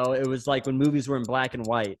when movies were in black and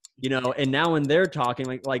white. And now when they're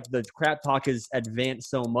talking, like the crap talk has advanced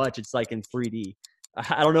so much. It's like in 3D.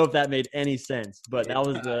 I don't know if that made any sense, but that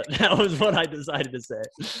was what I decided to say.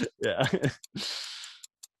 Yeah.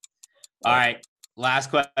 All right. Last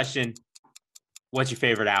question. What's your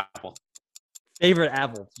favorite apple? Favorite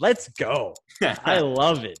apple. Let's go. I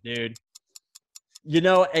love it, dude.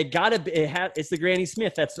 It's the Granny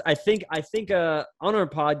Smith. I think on our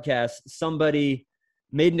podcast, somebody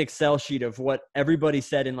made an Excel sheet of what everybody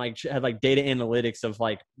said and had data analytics of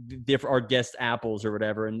different our guest apples or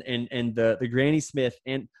whatever. And the Granny Smith,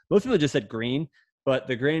 and most people just said green, but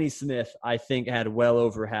the Granny Smith, I think, had well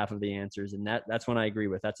over half of the answers. And that's one I agree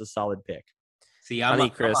with. That's a solid pick. See, I'm a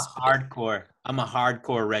hardcore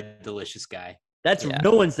Red Delicious guy.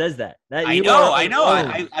 No one says that. I know.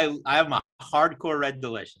 I'm a hardcore Red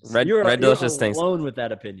Delicious. Red Delicious things. Alone with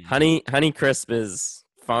that opinion. Honey Crisp is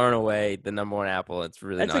far and away the number one apple. It's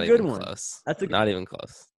really not even close. Not even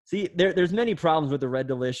close. See, there's many problems with the Red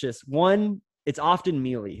Delicious. One, it's often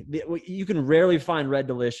mealy. You can rarely find Red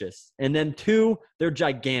Delicious. And then two, they're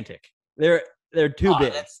gigantic. They're too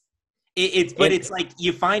big. It's like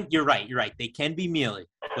you're right. They can be mealy,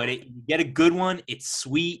 but you get a good one. It's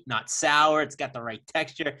sweet, not sour. It's got the right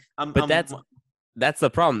texture. That's the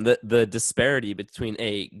problem. The disparity between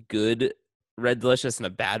a good Red Delicious and a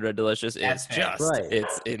bad Red Delicious is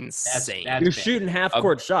it's insane. You're shooting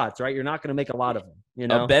half-court shots, right? You're not going to make a lot of them.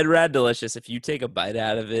 A bad Red Delicious, if you take a bite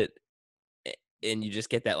out of it and you just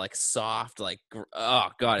get that soft, oh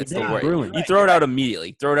god, it's the worst. You throw it out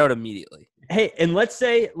immediately. Hey, and let's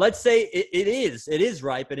say it is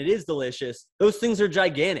ripe and it is delicious. Those things are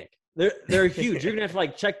gigantic. They're huge. You're gonna have to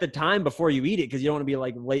check the time before you eat it because you don't want to be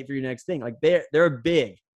late for your next thing. They're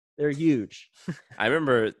big. They're huge. I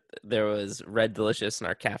remember there was Red Delicious in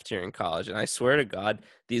our cafeteria in college, and I swear to God,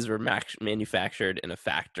 these were manufactured in a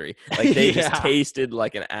factory. They just tasted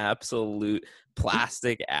like an absolute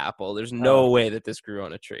plastic apple. There's no way that this grew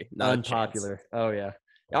on a tree. Not unpopular. Oh yeah.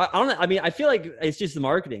 I feel like it's just the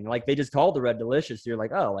marketing. They just called the Red Delicious. You're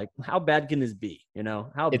how bad can this be?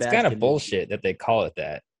 It's kind of bullshit that they call it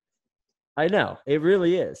that. I know. It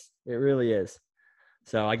really is. It really is.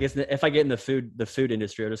 So I guess if I get in the food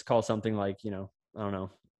industry, I'll just call something I don't know.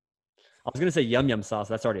 I was gonna say yum yum sauce.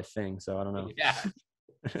 That's already a thing. So I don't know. Yeah.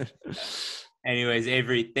 Anyways,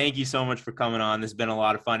 Avery, thank you so much for coming on. This has been a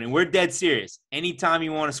lot of fun, and we're dead serious. Anytime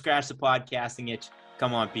you want to scratch the podcasting itch,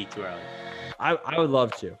 come on, Peak Too Early. I would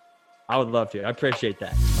love to. I appreciate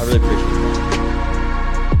that. I really appreciate that.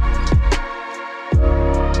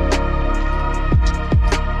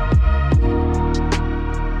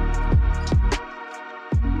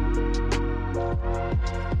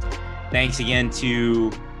 Thanks again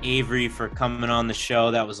to Avery for coming on the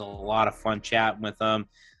show. That was a lot of fun chatting with him.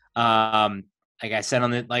 Like I said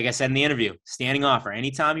in the interview, standing offer.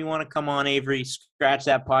 Anytime you want to come on, Avery, scratch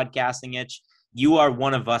that podcasting itch. You are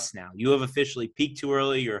one of us now. You have officially peaked too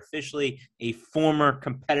early. You're officially a former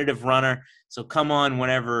competitive runner. So come on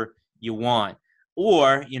whenever you want.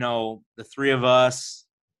 Or, the three of us,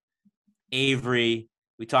 Avery,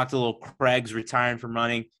 we talked a little Craig's retiring from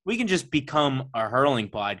running. We can just become a hurling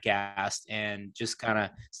podcast and just kind of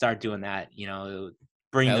start doing that,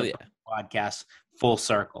 bring the podcast full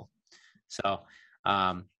circle. So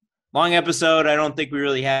long episode. I don't think we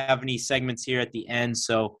really have any segments here at the end.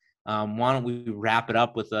 So why don't we wrap it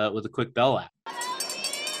up with a quick bell lap?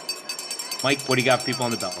 Mike, what do you got for people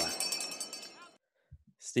on the belt line?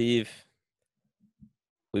 Steve,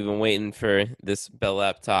 we've been waiting for this Bell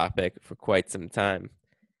Lap topic for quite some time.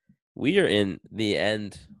 We are in the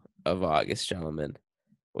end of August, gentlemen,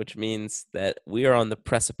 which means that we are on the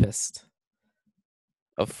precipice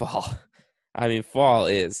of fall. I mean, fall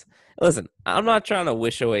is... Listen, I'm not trying to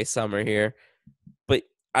wish away summer here, but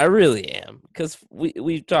I really am, because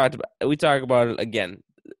we talk about it again,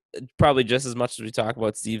 probably just as much as we talk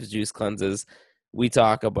about Steve's juice cleanses. We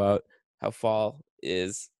talk about how fall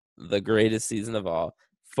is the greatest season of all.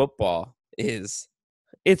 Football it's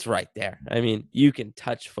right there. I mean, you can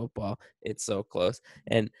touch football. It's so close.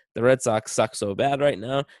 And the Red Sox suck so bad right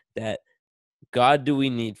now that, God, do we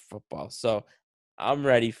need football. So I'm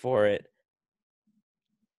ready for it.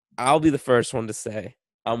 I'll be the first one to say,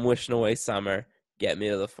 I'm wishing away summer. Get me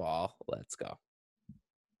to the fall. Let's go.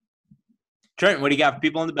 Trent, what do you got for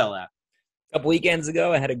people on the bell app? A couple weekends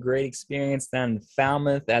ago, I had a great experience down in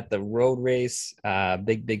Falmouth at the road race,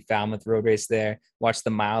 big Falmouth road race there. Watched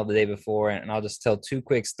the mile the day before, and I'll just tell two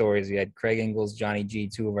quick stories. We had Craig Ingles, Johnny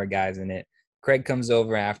G, two of our guys in it. Craig comes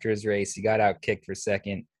over after his race. He got out kicked for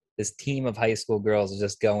second. This team of high school girls is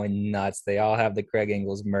just going nuts. They all have the Craig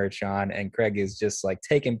Ingles merch on, and Craig is just like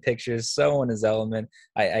taking pictures, so in his element.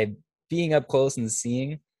 I being up close and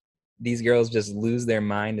seeing these girls just lose their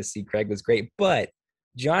mind to see Craig was great. But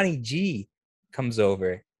Johnny G comes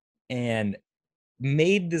over and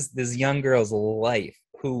made this young girl's life,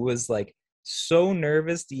 who was like so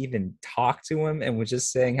nervous to even talk to him, and was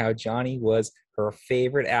just saying how Johnny was her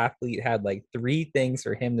favorite athlete, had like 3 things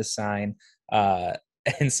for him to sign.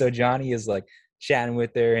 And so Johnny is like chatting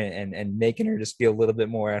with her and making her just feel a little bit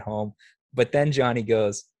more at home. But then Johnny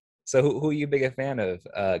goes, so who are you big a fan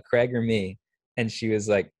of, Craig or me? And she was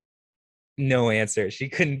like, no answer. She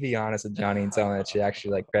couldn't be honest with Johnny and tell him that she actually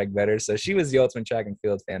liked Craig better. So she was the ultimate track and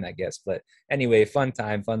field fan, I guess. But anyway, fun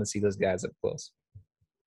time, fun to see those guys up close.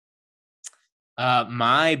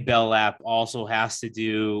 My bell app also has to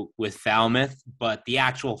do with Falmouth, but the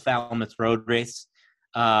actual Falmouth road race.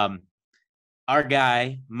 Our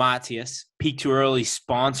guy, Matthias, Peak Too Early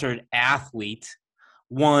sponsored athlete,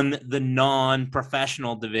 won the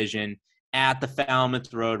non-professional division at the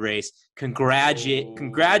Falmouth road race.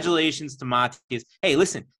 Congratulations to Matthias. Hey,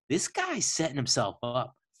 listen, this guy's setting himself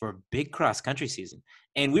up for a big cross-country season.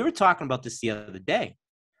 And we were talking about this the other day.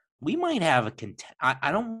 We might have a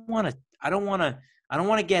I don't want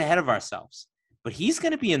to get ahead of ourselves, but he's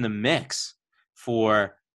going to be in the mix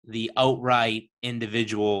for the outright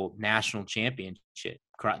individual national championship,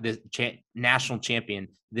 national champion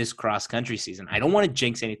this cross country season. I don't want to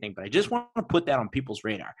jinx anything, but I just want to put that on people's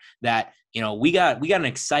radar that, we got an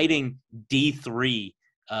exciting D3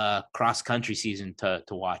 cross country season to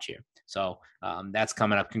watch here. So that's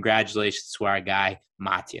coming up. Congratulations to our guy,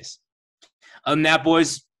 Matthias. Other than that,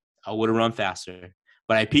 boys, I would have run faster,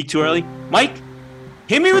 but I peaked too early. Mike,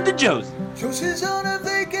 hit me with the Josie. Josie's on a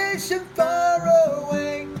vacation far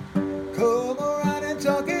away. Come around and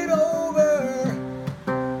talk it over.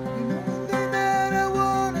 You know one thing that I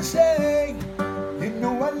want to say. You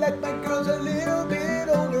know I like my girls a little bit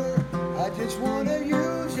older. I just want to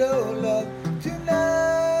use your love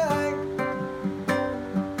tonight.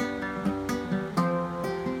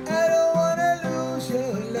 I don't want to lose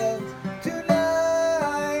your love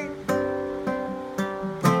tonight.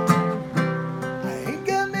 I ain't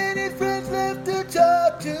got many friends left to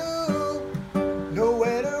talk to.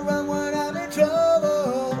 Nowhere to run when I'm in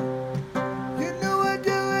trouble. You know I'd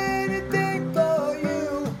do anything for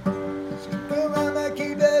you. Stick around, I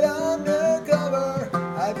keep that undercover.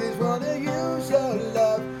 I just wanna use your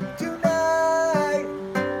love tonight.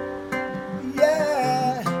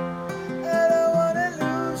 Yeah, I don't wanna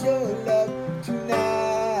lose your love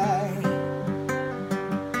tonight.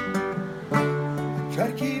 I try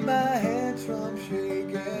to keep my hands from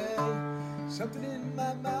shaking. Something in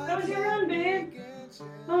my mind. How was your run, babe?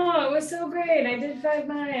 Oh, it was so great. I did 5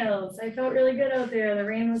 miles. I felt really good out there. The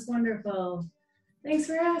rain was wonderful. Thanks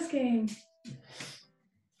for asking.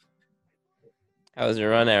 How was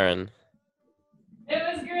your run, Aaron?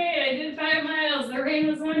 It was great. I did 5 miles. The rain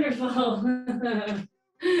was wonderful.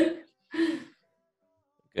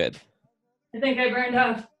 Good. I think I burned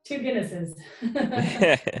off 2 Guinnesses.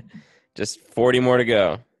 Just 40 more to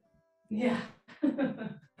go. Yeah.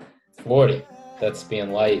 40. That's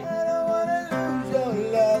being light.